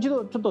う一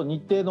度ちょっと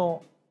日程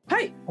の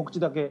告知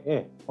だ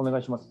け、お願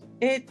いします。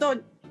8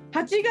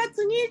月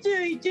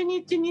21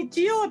日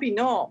日曜日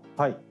の、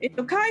開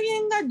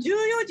演が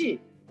14時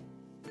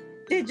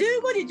で15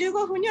時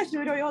15分には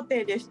終了予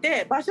定でし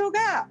て、場所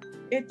が、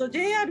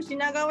JR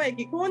品川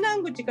駅港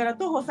南口から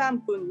徒歩3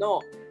分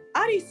の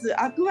アリス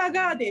アクア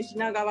ガーデン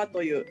品川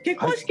という結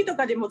婚式と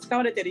かでも使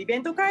われているイベ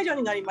ント会場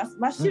になります。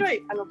真っ白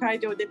い会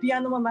場でピア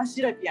ノも真っ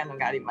白いピアノ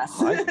がありま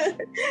す。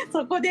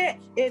そこで、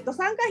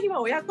参加費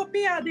は親子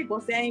ペアで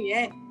5,000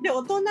円で、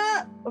大人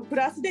プ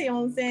ラスで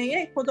4,000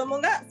円、子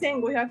供が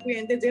1,500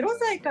円で、0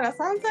歳から3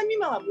歳未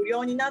満は無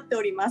料になって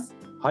おります。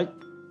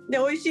で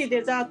美味しい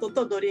デザート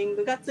とドリン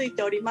クがつい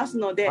ております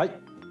ので、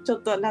ちょ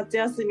っと夏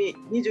休み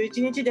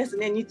21日です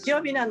ね、日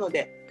曜日なの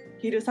で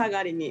昼下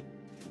がりに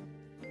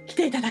来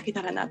ていただけ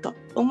たらなと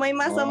思い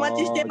ます。お待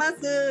ちしてま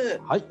す。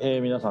は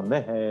い、皆さん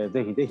ね、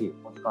ぜひぜひ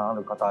お時間あ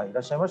る方いら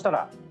っしゃいました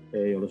ら、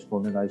よろしくお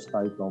願いし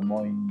たいと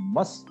思い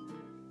ます。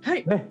は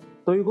いね、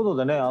ということ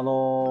でね、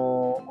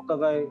お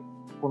互い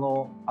こ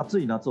の暑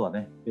い夏は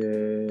ね、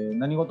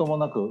何事も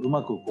なくう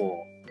まくこ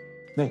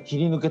うね切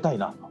り抜けたい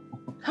なと。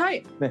は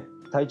いね、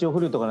体調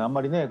不良とかねあん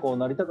まりねこう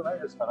なりたくない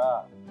ですか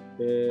ら、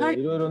はい、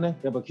いろいろね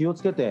やっぱ気を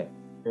つけて、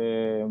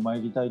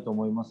参りたいと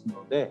思います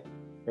ので、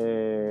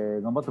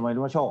頑張って参り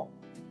ましょ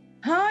う。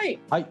はい、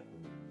はい、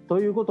と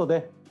いうこと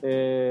で、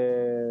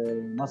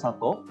まさ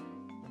と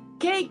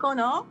けいこ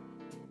の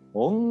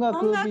音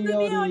楽日和、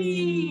あ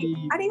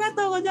りが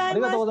とうございました。あ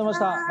りがとうございまし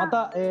た。ま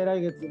た、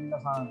来月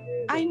皆さん、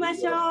会いま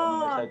しょう。お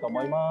願いしたいと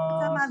思い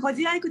ます。ご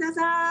自愛くだ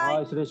さい。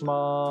はい、失礼し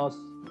ま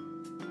す。